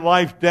laying your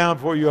life down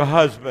for your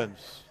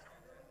husbands.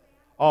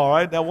 All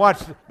right, now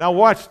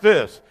watch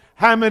this.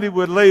 How many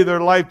would lay their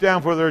life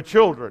down for their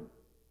children?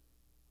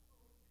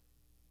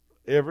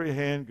 Every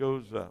hand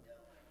goes up.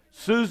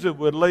 Susan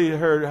would lay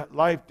her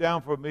life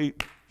down for me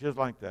just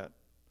like that.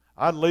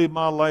 I'd lay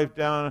my life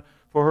down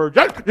for her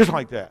just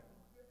like that.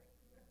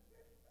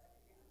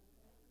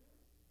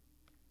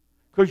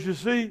 Because you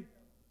see,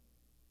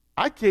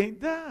 I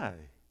can't die.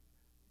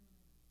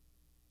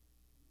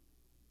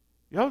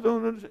 Y'all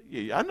don't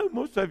understand. I know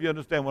most of you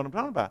understand what I'm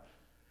talking about.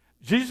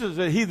 Jesus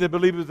said, he that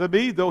believeth in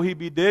me, though he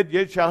be dead,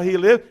 yet shall he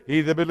live.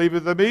 He that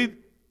believeth in me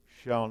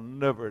shall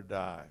never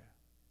die.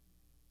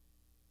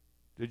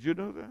 Did you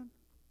know that?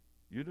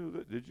 You knew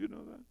that? Did you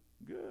know that?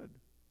 Good.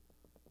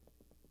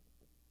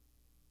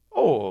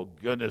 Oh,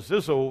 goodness,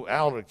 this old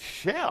outer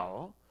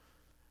shell.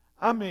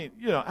 I mean,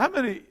 how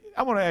many,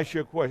 I want to ask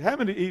you a question. How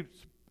many eats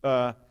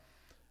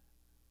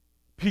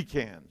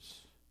pecans?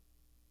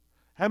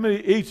 How many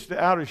eats the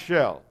outer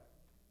shell?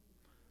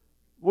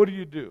 What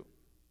do?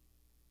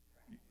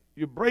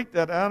 You break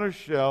that outer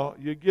shell,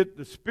 you get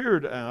the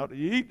spirit out,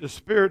 you eat the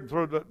spirit and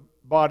throw the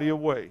body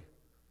away.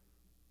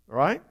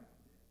 Right?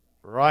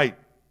 Right.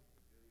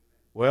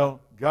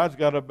 Well, God's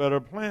got a better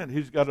plan.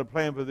 He's got a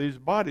plan for these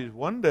bodies.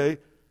 One day,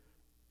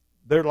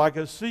 they're like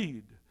a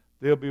seed.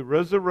 They'll be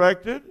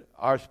resurrected.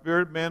 Our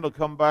spirit man will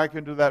come back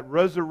into that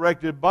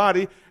resurrected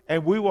body,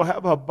 and we will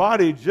have a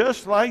body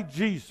just like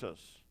Jesus.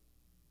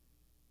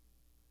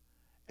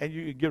 And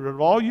you can get rid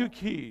of all your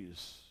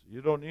keys.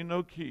 You don't need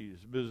no keys.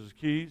 Mrs.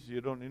 Keys, you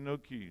don't need no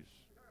keys.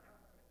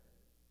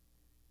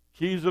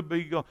 Keys will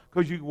be gone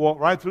because you can walk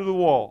right through the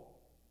wall.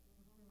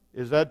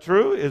 Is that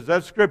true? Is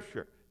that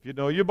scripture? If you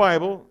know your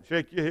Bible,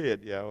 shake your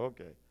head. Yeah,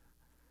 okay.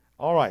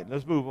 All right,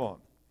 let's move on.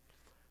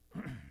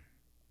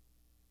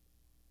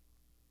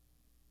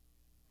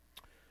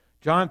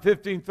 John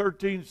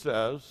 15:13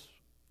 says,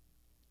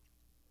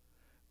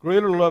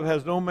 greater love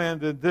has no man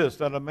than this,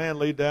 that a man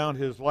lay down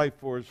his life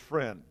for his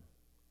friend.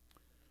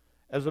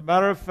 As a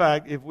matter of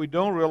fact, if we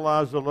don't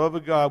realize the love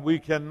of God, we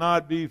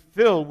cannot be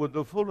filled with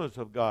the fullness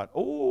of God.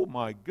 Oh,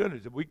 my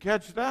goodness. Did we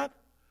catch that?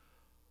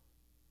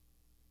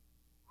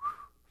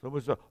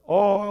 Someone said,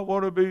 oh, I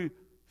want to be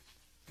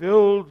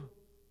filled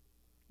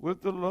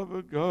with the love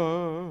of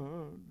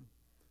God.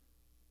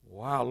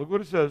 Wow, look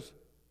what it says.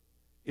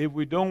 If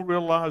we don't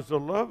realize the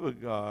love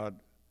of God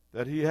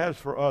that he has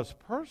for us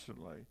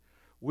personally,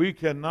 we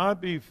cannot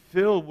be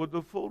filled with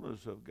the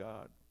fullness of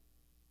God.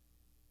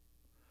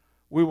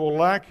 We will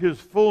lack his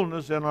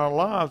fullness in our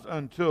lives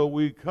until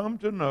we come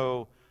to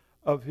know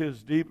of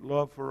his deep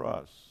love for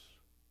us.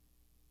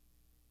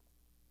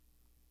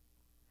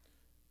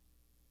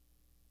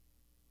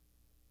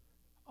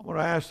 I'm going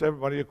to ask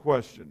everybody a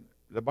question.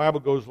 The Bible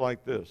goes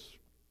like this.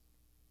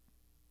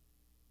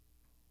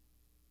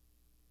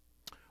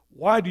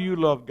 Why do you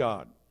love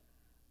God?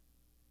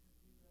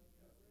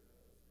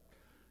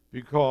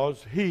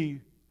 Because he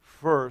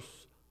first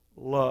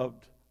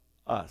loved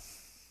us.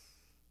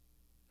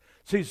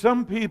 See,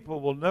 some people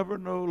will never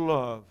know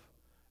love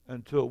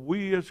until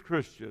we as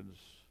Christians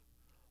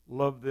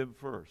love them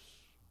first.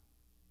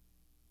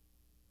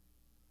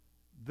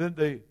 Then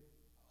they,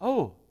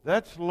 oh,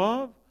 that's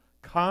love?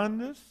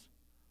 Kindness?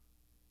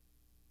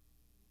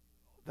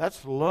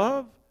 That's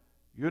love?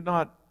 You're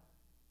not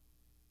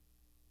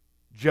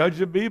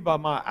judging me by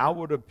my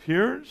outward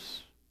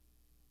appearance?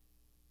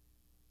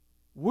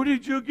 Where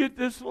did you get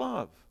this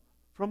love?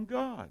 From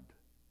God.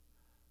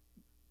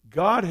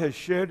 God has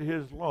shed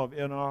his love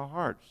in our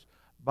hearts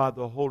by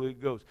the Holy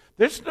Ghost.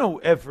 There's no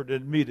effort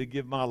in me to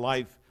give my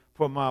life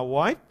for my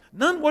wife.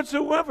 None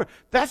whatsoever.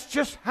 That's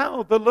just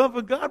how the love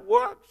of God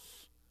works.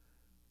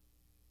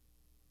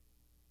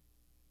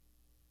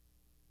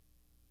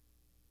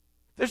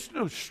 There's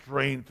no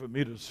strain for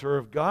me to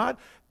serve God.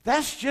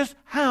 That's just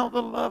how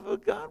the love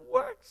of God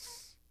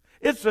works.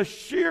 It's a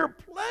sheer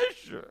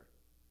pleasure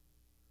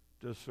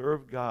to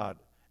serve God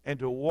and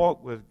to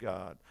walk with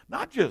God.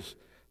 Not just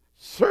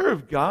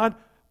serve God,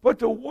 but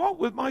to walk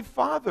with my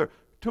Father,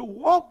 to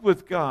walk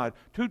with God,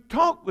 to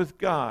talk with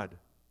God,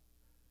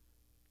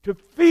 to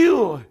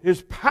feel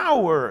his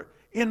power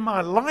in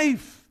my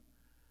life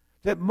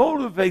that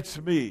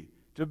motivates me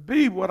to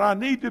be what I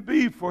need to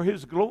be for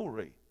his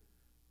glory.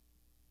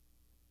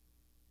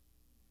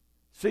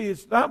 See,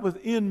 it's not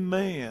within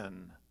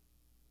man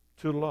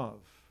to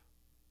love.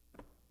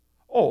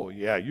 Oh,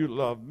 yeah, you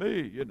love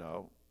me, you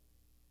know.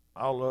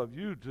 I'll love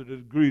you to the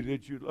degree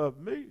that you love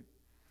me.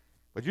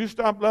 But you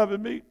stop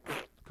loving me,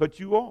 cut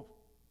you off.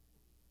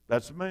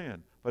 That's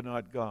man, but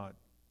not God.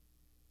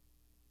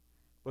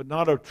 But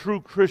not a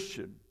true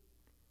Christian.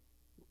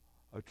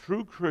 A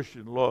true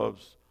Christian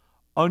loves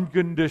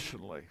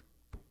unconditionally.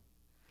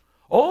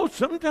 Oh,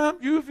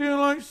 sometimes you feel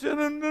like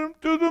sending them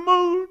to the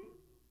moon.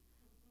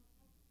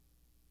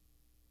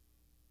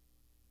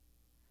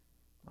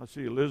 I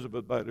see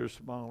Elizabeth back there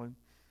smiling.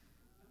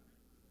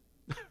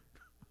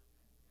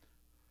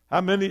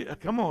 How many,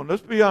 come on,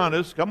 let's be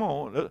honest, come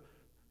on.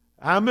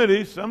 How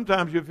many,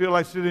 sometimes you feel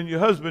like sending your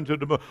husband to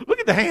the moon. Look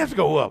at the hands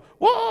go up.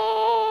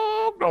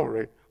 Whoa,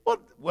 glory. Well,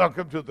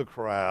 welcome to the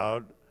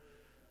crowd.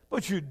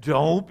 But you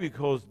don't,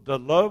 because the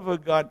love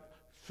of God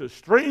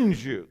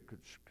constrains you.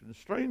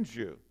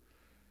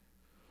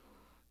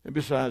 And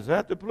besides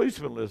that, the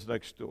policeman lives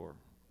next door.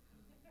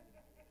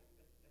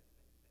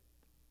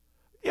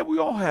 Yeah, we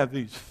all have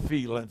these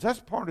feelings. That's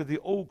part of the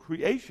old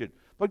creation.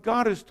 But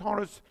God has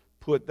taught us,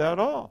 put that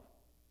off.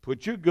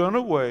 Put your gun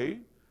away.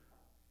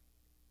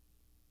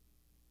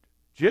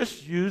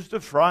 Just use the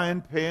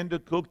frying pan to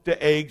cook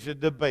the eggs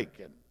and the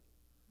bacon.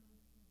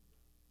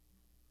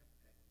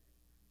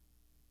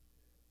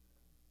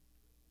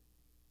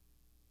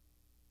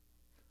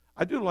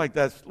 I do like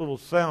that little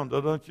sound,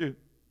 though, don't you?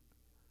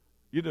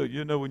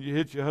 You know when you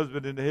hit your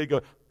husband in the head,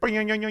 go,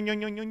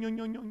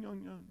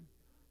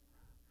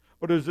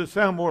 or does it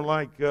sound more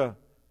like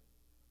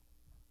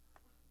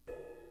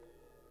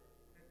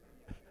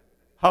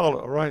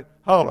holler, right?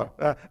 Holler.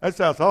 That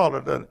sounds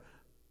holler, doesn't it?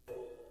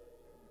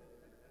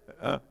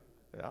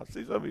 I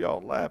see some of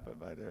y'all laughing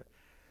right there.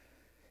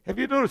 Have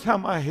you noticed how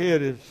my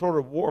head is sort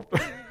of warped?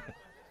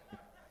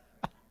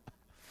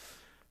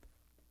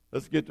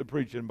 Let's get to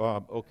preaching,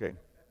 Bob. Okay.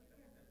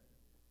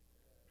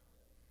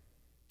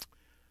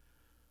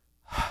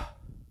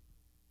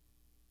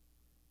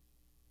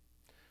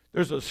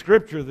 There's a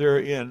scripture there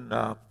in,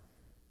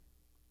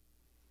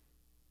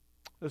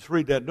 let's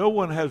read that. No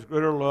one has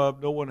greater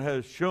love, no one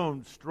has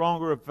shown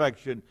stronger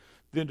affection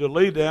than to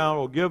lay down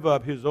or give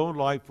up his own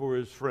life for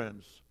his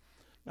friends.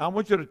 Now I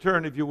want you to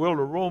turn, if you will,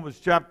 to Romans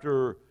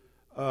chapter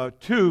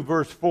 2,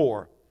 verse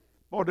 4.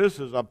 Boy, this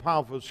is a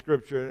powerful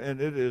scripture,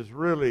 and it has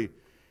really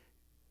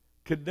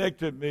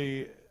connected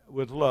me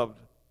with love.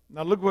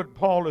 Now look what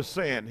Paul is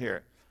saying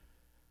here.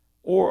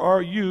 Or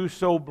are you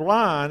so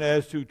blind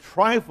as to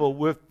trifle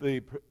with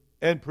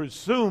and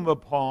presume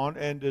upon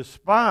and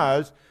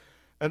despise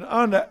and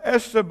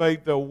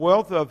underestimate the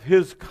wealth of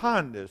his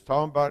kindness,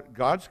 talking about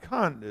God's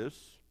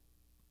kindness,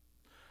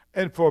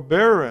 and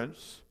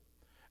forbearance,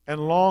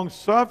 and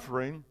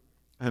long-suffering,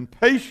 and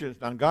patience.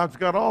 Now, God's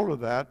got all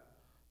of that.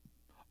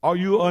 Are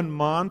you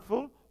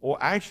unmindful or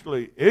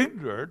actually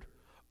ignorant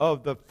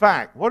of the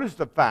fact? What is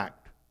the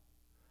fact?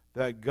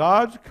 That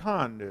God's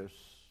kindness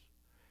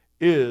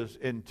is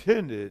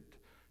intended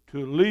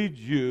to lead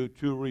you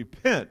to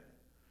repent,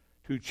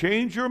 to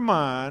change your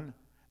mind,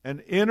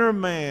 and inner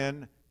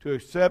man to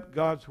accept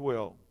God's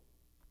will.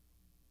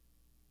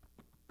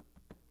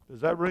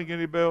 Does that ring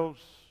any bells?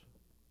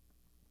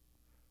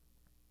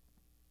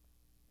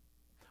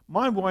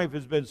 My wife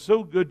has been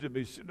so good to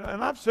me,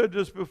 and I've said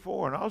this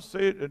before, and I'll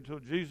say it until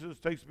Jesus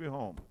takes me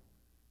home.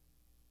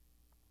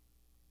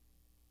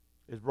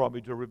 It's brought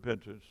me to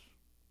repentance.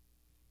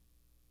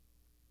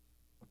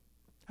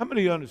 How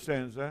many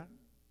understands that?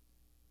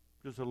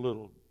 Just a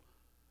little.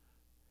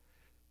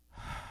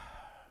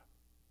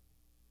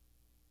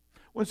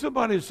 When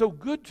somebody is so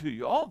good to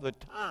you all the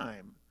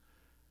time,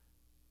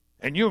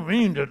 and you're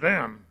mean to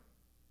them,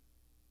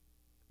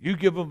 you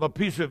give them a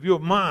piece of your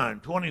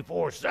mind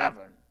 24/7.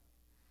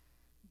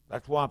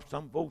 That's why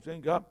some folks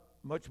ain't got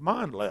much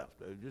mind left.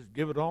 They just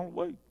give it all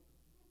away.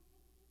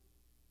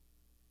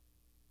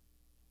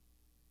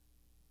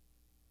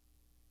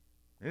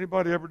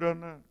 Anybody ever done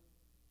that?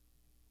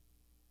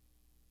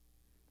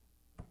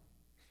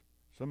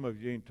 Some of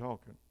you ain't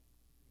talking.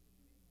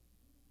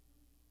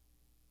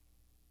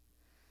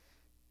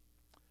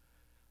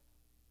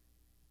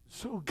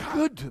 so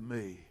good to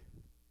me.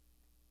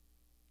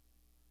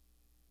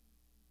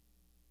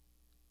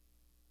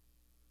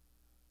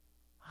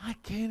 I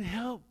can't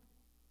help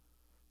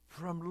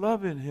from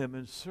loving him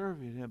and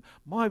serving him.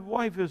 My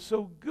wife is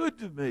so good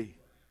to me.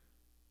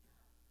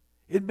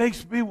 It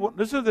makes me want,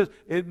 listen to this,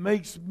 it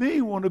makes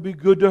me want to be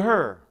good to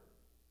her.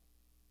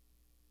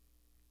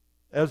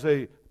 As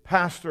a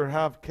pastor,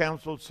 have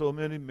counseled so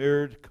many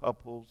married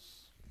couples.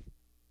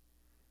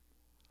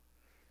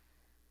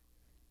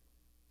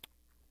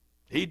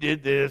 He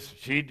did this,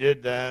 she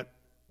did that.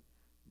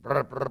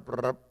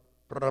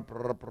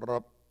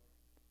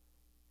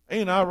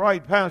 Ain't I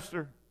right,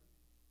 Pastor?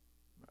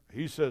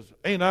 He says,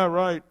 ain't I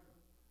right?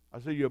 I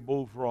say, you're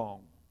both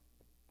wrong.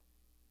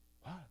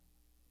 What?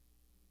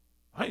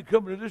 I ain't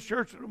coming to this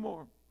church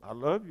anymore. I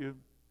love you.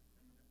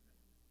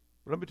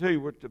 But let me tell you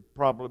what the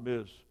problem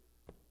is.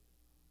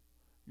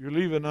 You're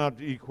leaving out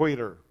the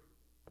equator.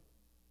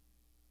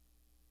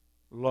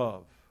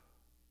 Love.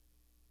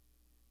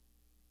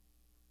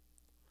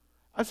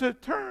 I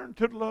said, turn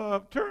to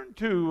love. Turn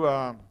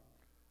to,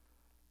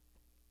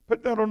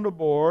 put that on the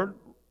board.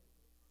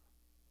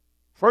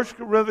 1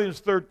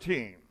 Corinthians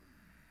 13.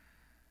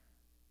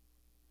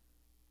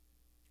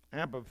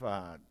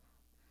 Amplified.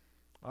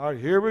 All right,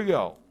 here we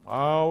go.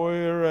 Are we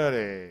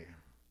ready?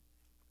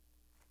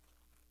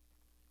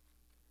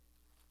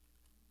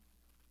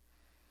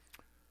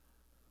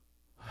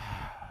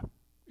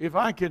 If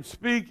I can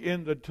speak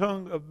in the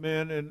tongue of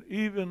men and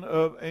even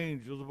of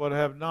angels, but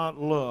have not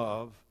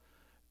love,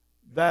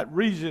 that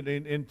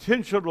reasoning,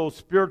 intentional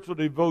spiritual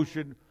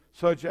devotion,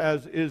 such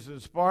as is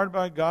inspired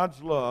by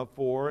God's love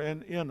for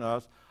and in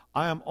us,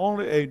 I am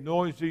only a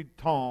noisy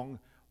tongue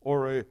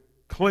or a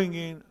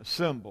clinging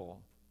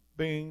cymbal.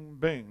 Bing,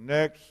 bing.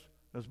 Next.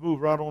 Let's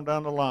move right on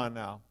down the line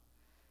now.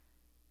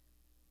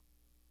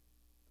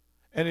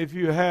 And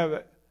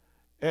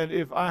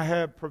if I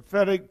have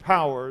prophetic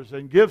powers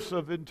and gifts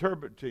of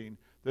interpreting,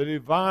 the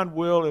divine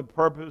will and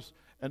purpose,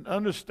 and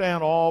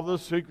understand all the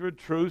secret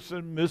truths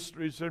and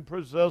mysteries, and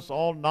possess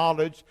all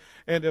knowledge,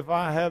 and if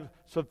I have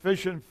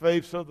sufficient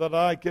faith so that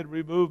I can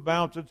remove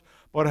mountains,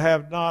 but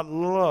have not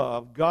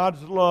love,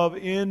 God's love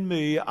in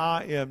me,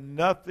 I am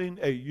nothing,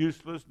 a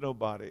useless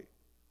nobody.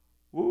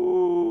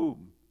 Woo!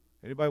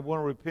 Anybody want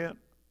to repent?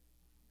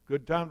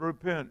 Good time to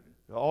repent.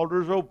 The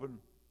altar's open.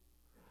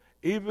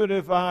 Even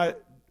if I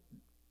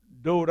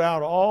dote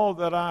out all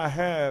that I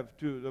have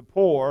to the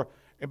poor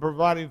in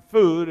providing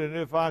food, and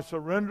if I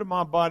surrender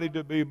my body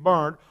to be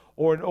burnt,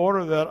 or in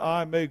order that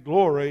I may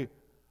glory,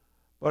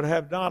 but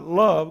have not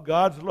love,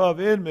 God's love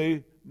in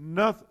me,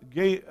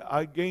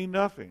 I gain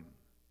nothing.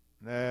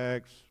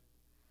 Next.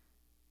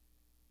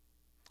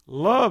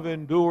 Love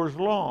endures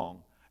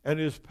long, and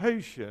is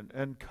patient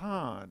and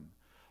kind.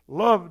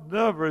 Love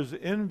never is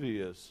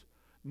envious,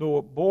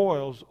 nor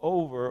boils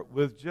over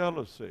with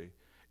jealousy,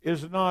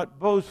 is not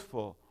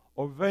boastful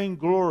or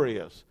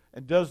vainglorious,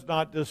 and does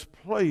not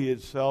display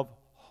itself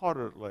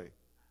haughtily.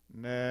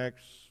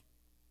 Next.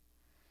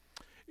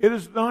 It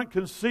is not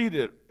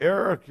conceited,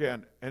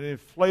 arrogant, and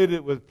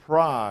inflated with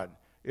pride.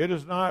 It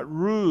is not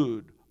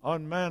rude,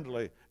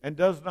 unmanly, and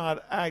does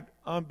not act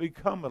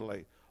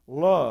unbecomingly.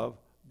 Love,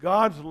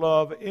 God's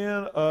love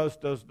in us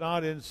does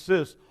not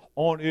insist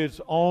on its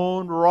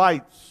own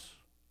rights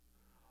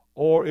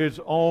or its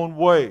own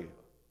way.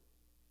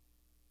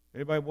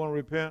 Anybody want to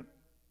repent?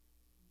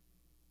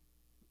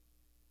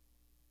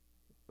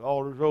 The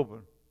altar's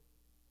open.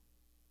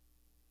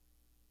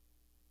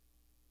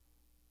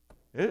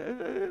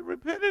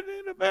 Repenting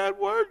ain't a bad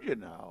word, you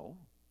know,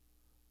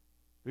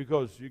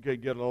 because you can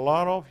get a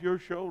lot off your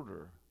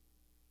shoulder.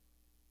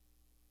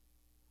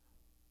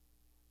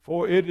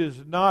 For it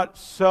is not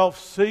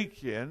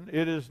self-seeking,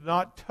 it is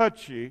not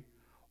touchy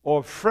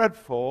or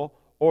fretful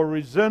or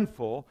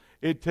resentful.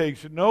 It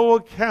takes no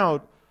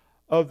account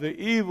of the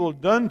evil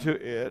done to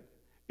it.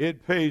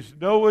 It pays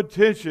no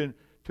attention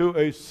to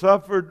a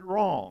suffered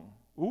wrong.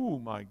 Ooh,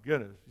 my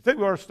goodness. You think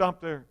we ought to stop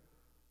there?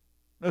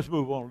 Let's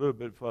move on a little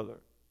bit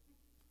further.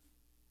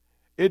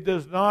 It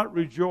does not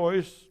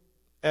rejoice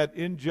at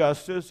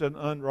injustice and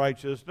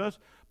unrighteousness,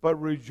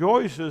 but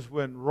rejoices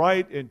when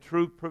right and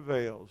truth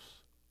prevails.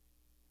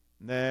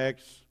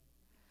 Next.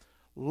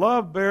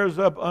 Love bears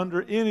up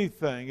under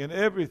anything and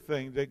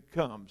everything that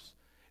comes,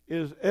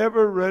 is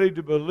ever ready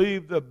to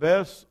believe the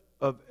best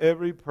of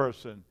every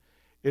person.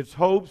 Its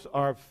hopes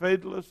are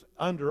faithless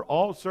under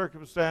all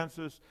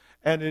circumstances,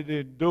 and it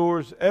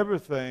endures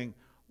everything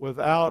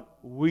without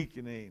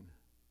weakening.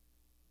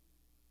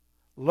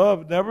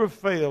 Love never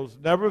fails,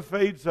 never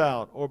fades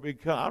out, or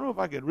becomes. I don't know if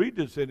I can read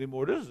this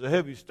anymore. This is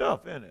heavy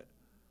stuff, isn't it?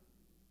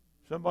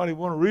 Somebody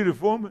want to read it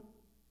for me?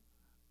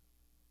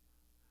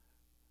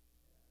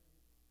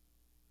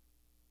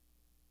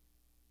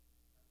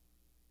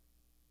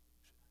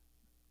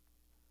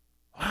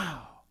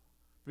 Wow.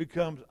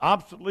 Becomes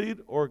obsolete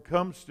or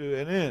comes to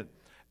an end.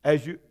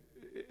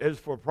 As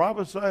for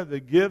prophesying the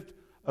gift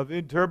of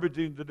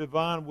interpreting the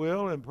divine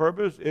will and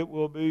purpose, it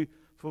will be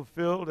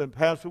fulfilled and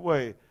pass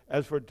away.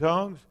 As for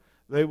tongues,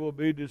 they will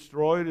be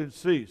destroyed and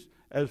cease.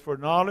 As for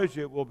knowledge,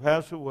 it will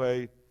pass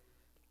away.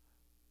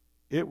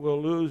 it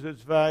will lose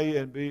its value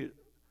and be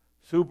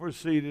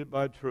superseded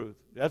by truth.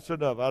 That's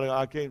enough.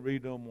 I can't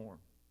read no more.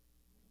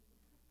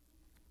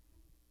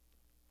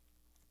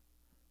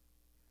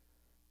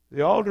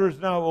 The altar is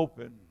now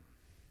open.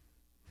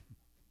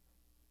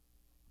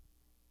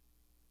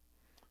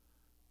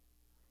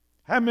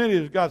 How many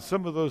has got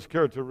some of those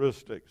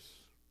characteristics?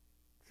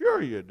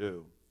 Sure you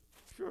do.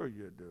 Sure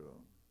you do.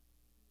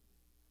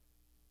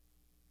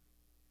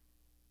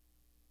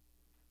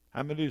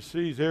 How many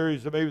sees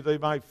areas that maybe they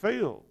might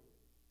fail?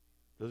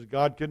 Does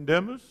God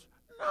condemn us?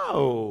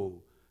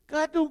 No.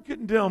 God don't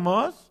condemn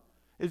us.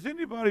 Has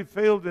anybody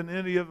failed in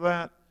any of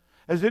that?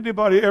 Has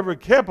anybody ever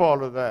kept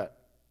all of that?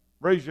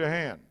 Raise your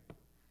hand.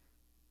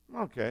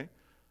 Okay.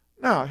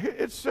 Now,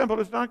 it's simple.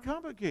 It's not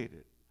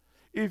complicated.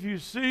 If you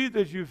see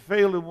that you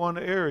fail in one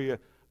area,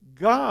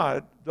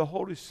 God, the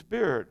Holy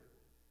Spirit,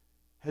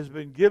 has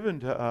been given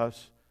to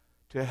us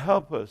to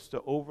help us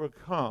to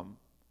overcome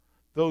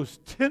those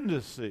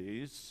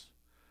tendencies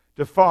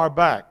to far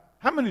back.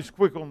 How many's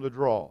quick on the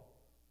draw?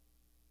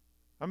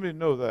 How many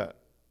know that?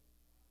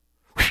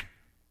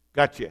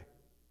 Gotcha.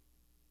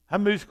 How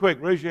many's quick?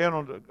 Raise your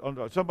hand on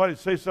the somebody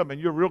say something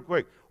and you're real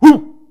quick.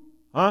 Whoo!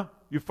 Huh?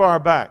 You far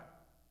back.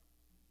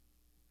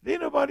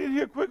 Ain't nobody in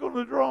here quick on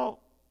the draw.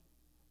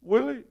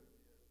 Willie?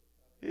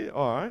 Yeah,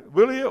 all right.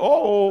 Willie?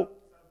 Oh.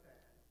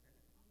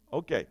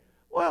 Okay.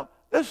 Well,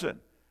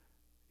 listen.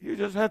 You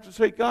just have to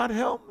say, God,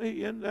 help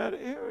me in that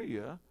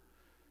area.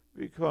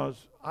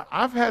 Because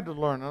I've had to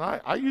learn, and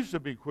I used to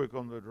be quick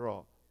on the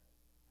draw.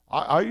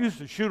 I used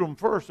to shoot them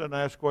first and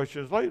ask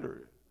questions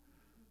later.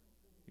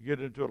 You get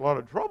into a lot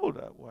of trouble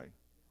that way.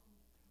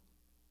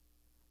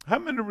 How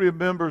many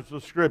remembers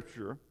the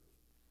scripture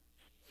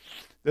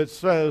that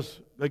says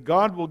that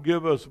God will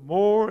give us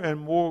more and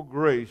more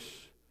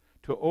grace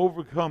to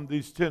overcome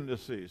these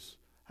tendencies?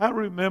 How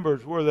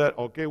remembers where that,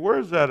 okay,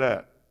 where's that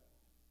at?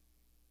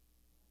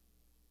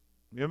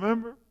 You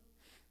remember?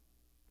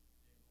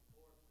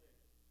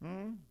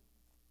 I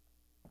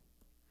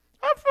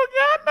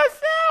forgot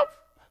myself.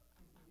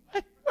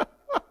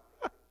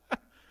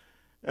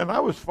 And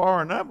I was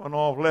firing that one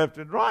off left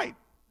and right.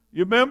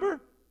 You remember?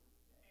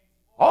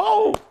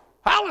 Oh,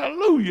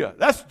 hallelujah.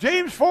 That's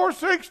James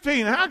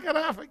 4:16. How can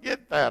I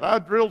forget that? I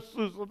drill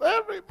Susan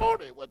every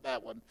morning with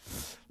that one.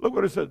 Look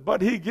what it says.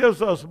 But he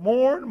gives us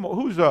more and more.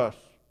 Who's us?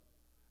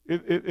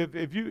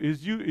 If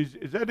you,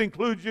 is that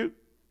includes you?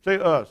 Say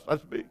us.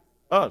 That's me.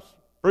 Us.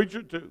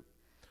 Preacher too.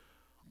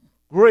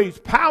 Grace,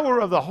 power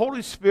of the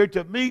Holy Spirit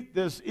to meet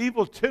this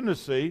evil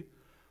tendency.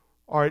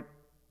 All right.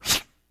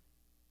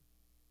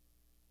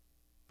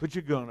 Put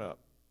your gun up.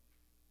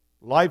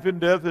 Life and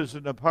death is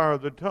in the power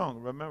of the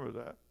tongue. Remember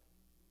that.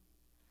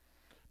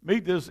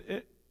 Meet this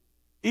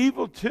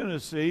evil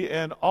tendency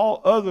and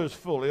all others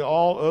fully,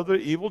 all other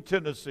evil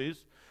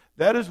tendencies.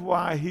 That is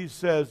why he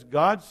says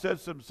God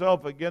sets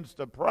himself against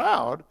the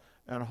proud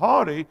and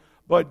haughty,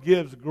 but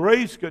gives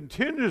grace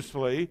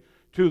continuously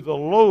to the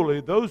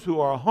lowly, those who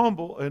are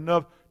humble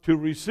enough to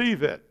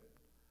receive it.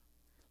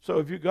 So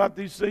if you got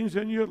these things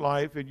in your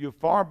life and you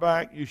far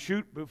back, you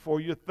shoot before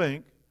you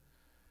think,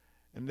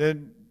 and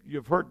then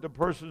you've hurt the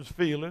person's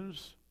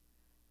feelings,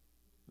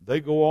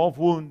 they go off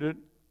wounded.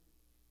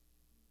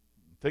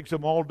 It takes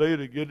them all day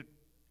to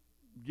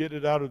get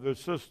it out of their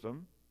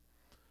system.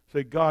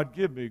 Say, God,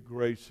 give me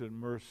grace and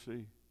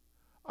mercy.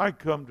 I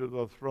come to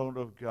the throne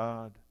of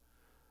God.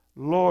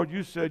 Lord,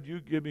 you said you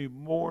give me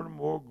more and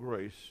more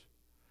grace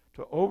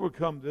to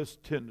overcome this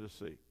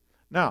tendency.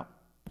 Now,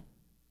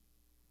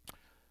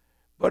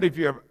 but if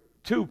you're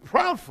too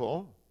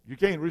proudful, you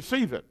can't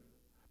receive it.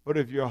 But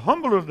if you're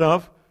humble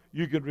enough,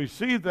 you can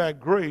receive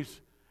that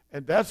grace,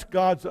 and that's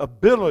God's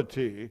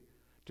ability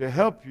to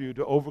help you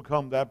to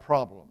overcome that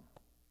problem.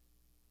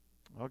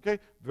 Okay?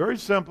 Very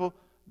simple,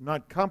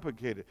 not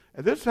complicated.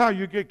 And this is how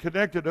you get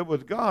connected up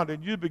with God,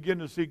 and you begin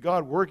to see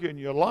God working in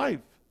your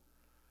life.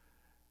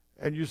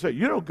 And you say,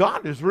 you know,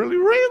 God is really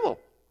real.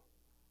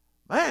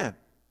 Man,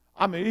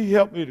 I mean, he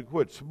helped me to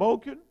quit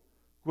smoking,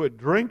 quit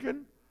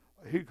drinking.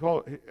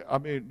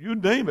 You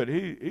name it.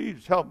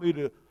 He's helped me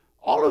to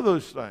all of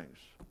those things.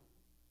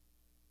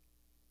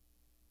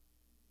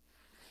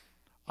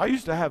 I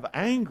used to have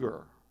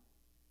anger.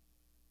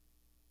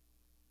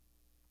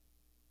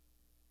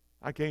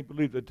 I can't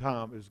believe the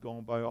time has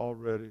gone by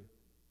already.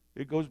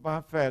 It goes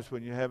by fast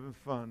when you're having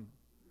fun.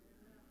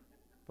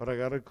 But I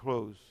got to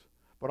close.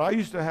 But I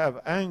used to have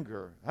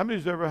anger. How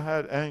many's ever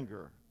had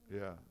anger?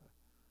 Yeah.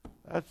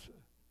 That's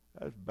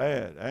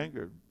bad,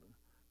 anger.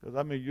 Because,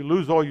 I mean, you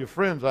lose all your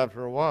friends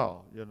after a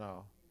while, you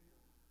know.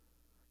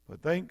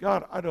 But thank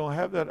God I don't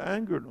have that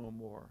anger no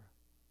more.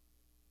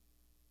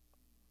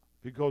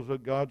 Because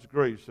of God's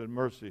grace and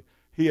mercy.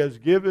 He has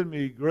given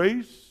me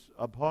grace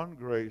upon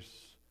grace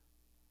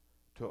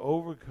to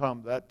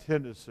overcome that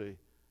tendency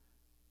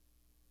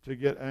to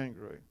get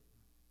angry.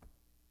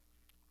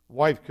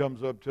 Wife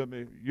comes up to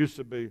me, used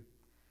to be,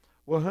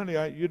 well, honey,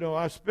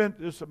 I spent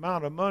this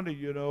amount of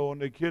money, on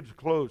the kids'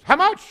 clothes. How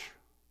much?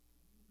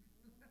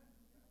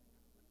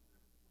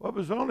 Well, it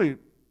was only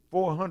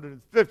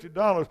 $450.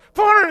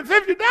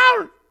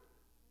 $450!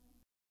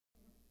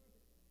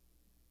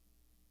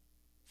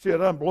 See, I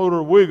done blowed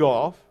her wig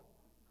off.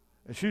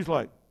 And she's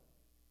like,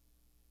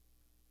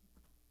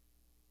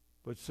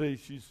 but see,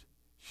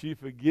 she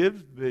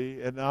forgives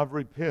me, and I've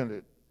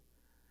repented.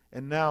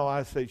 And now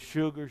I say,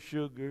 sugar,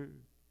 sugar,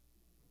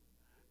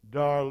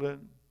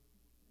 darling,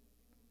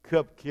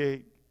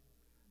 cupcake.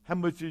 How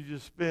much did you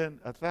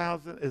spend?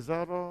 $1,000? Is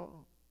that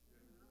all?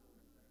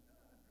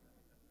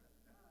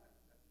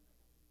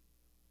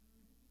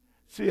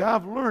 See,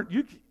 I've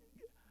learned,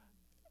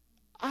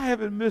 I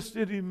haven't missed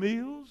any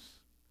meals.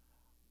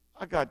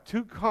 I got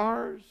 2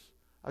 cars.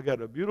 I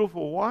got a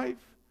beautiful wife,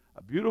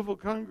 a beautiful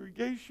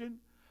congregation.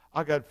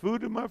 I got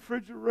food in my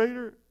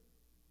refrigerator.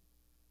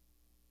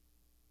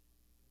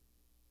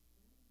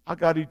 I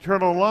got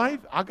eternal life.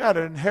 I got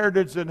an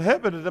inheritance in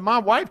heaven that my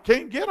wife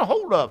can't get a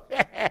hold of.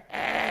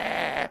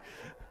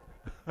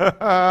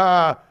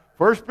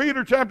 1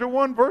 Peter chapter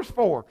 1, verse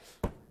 4.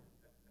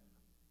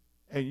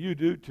 And you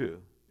do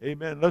too.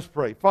 Amen. Let's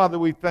pray. Father,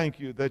 we thank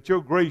you that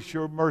your grace,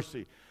 your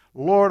mercy.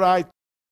 Lord, I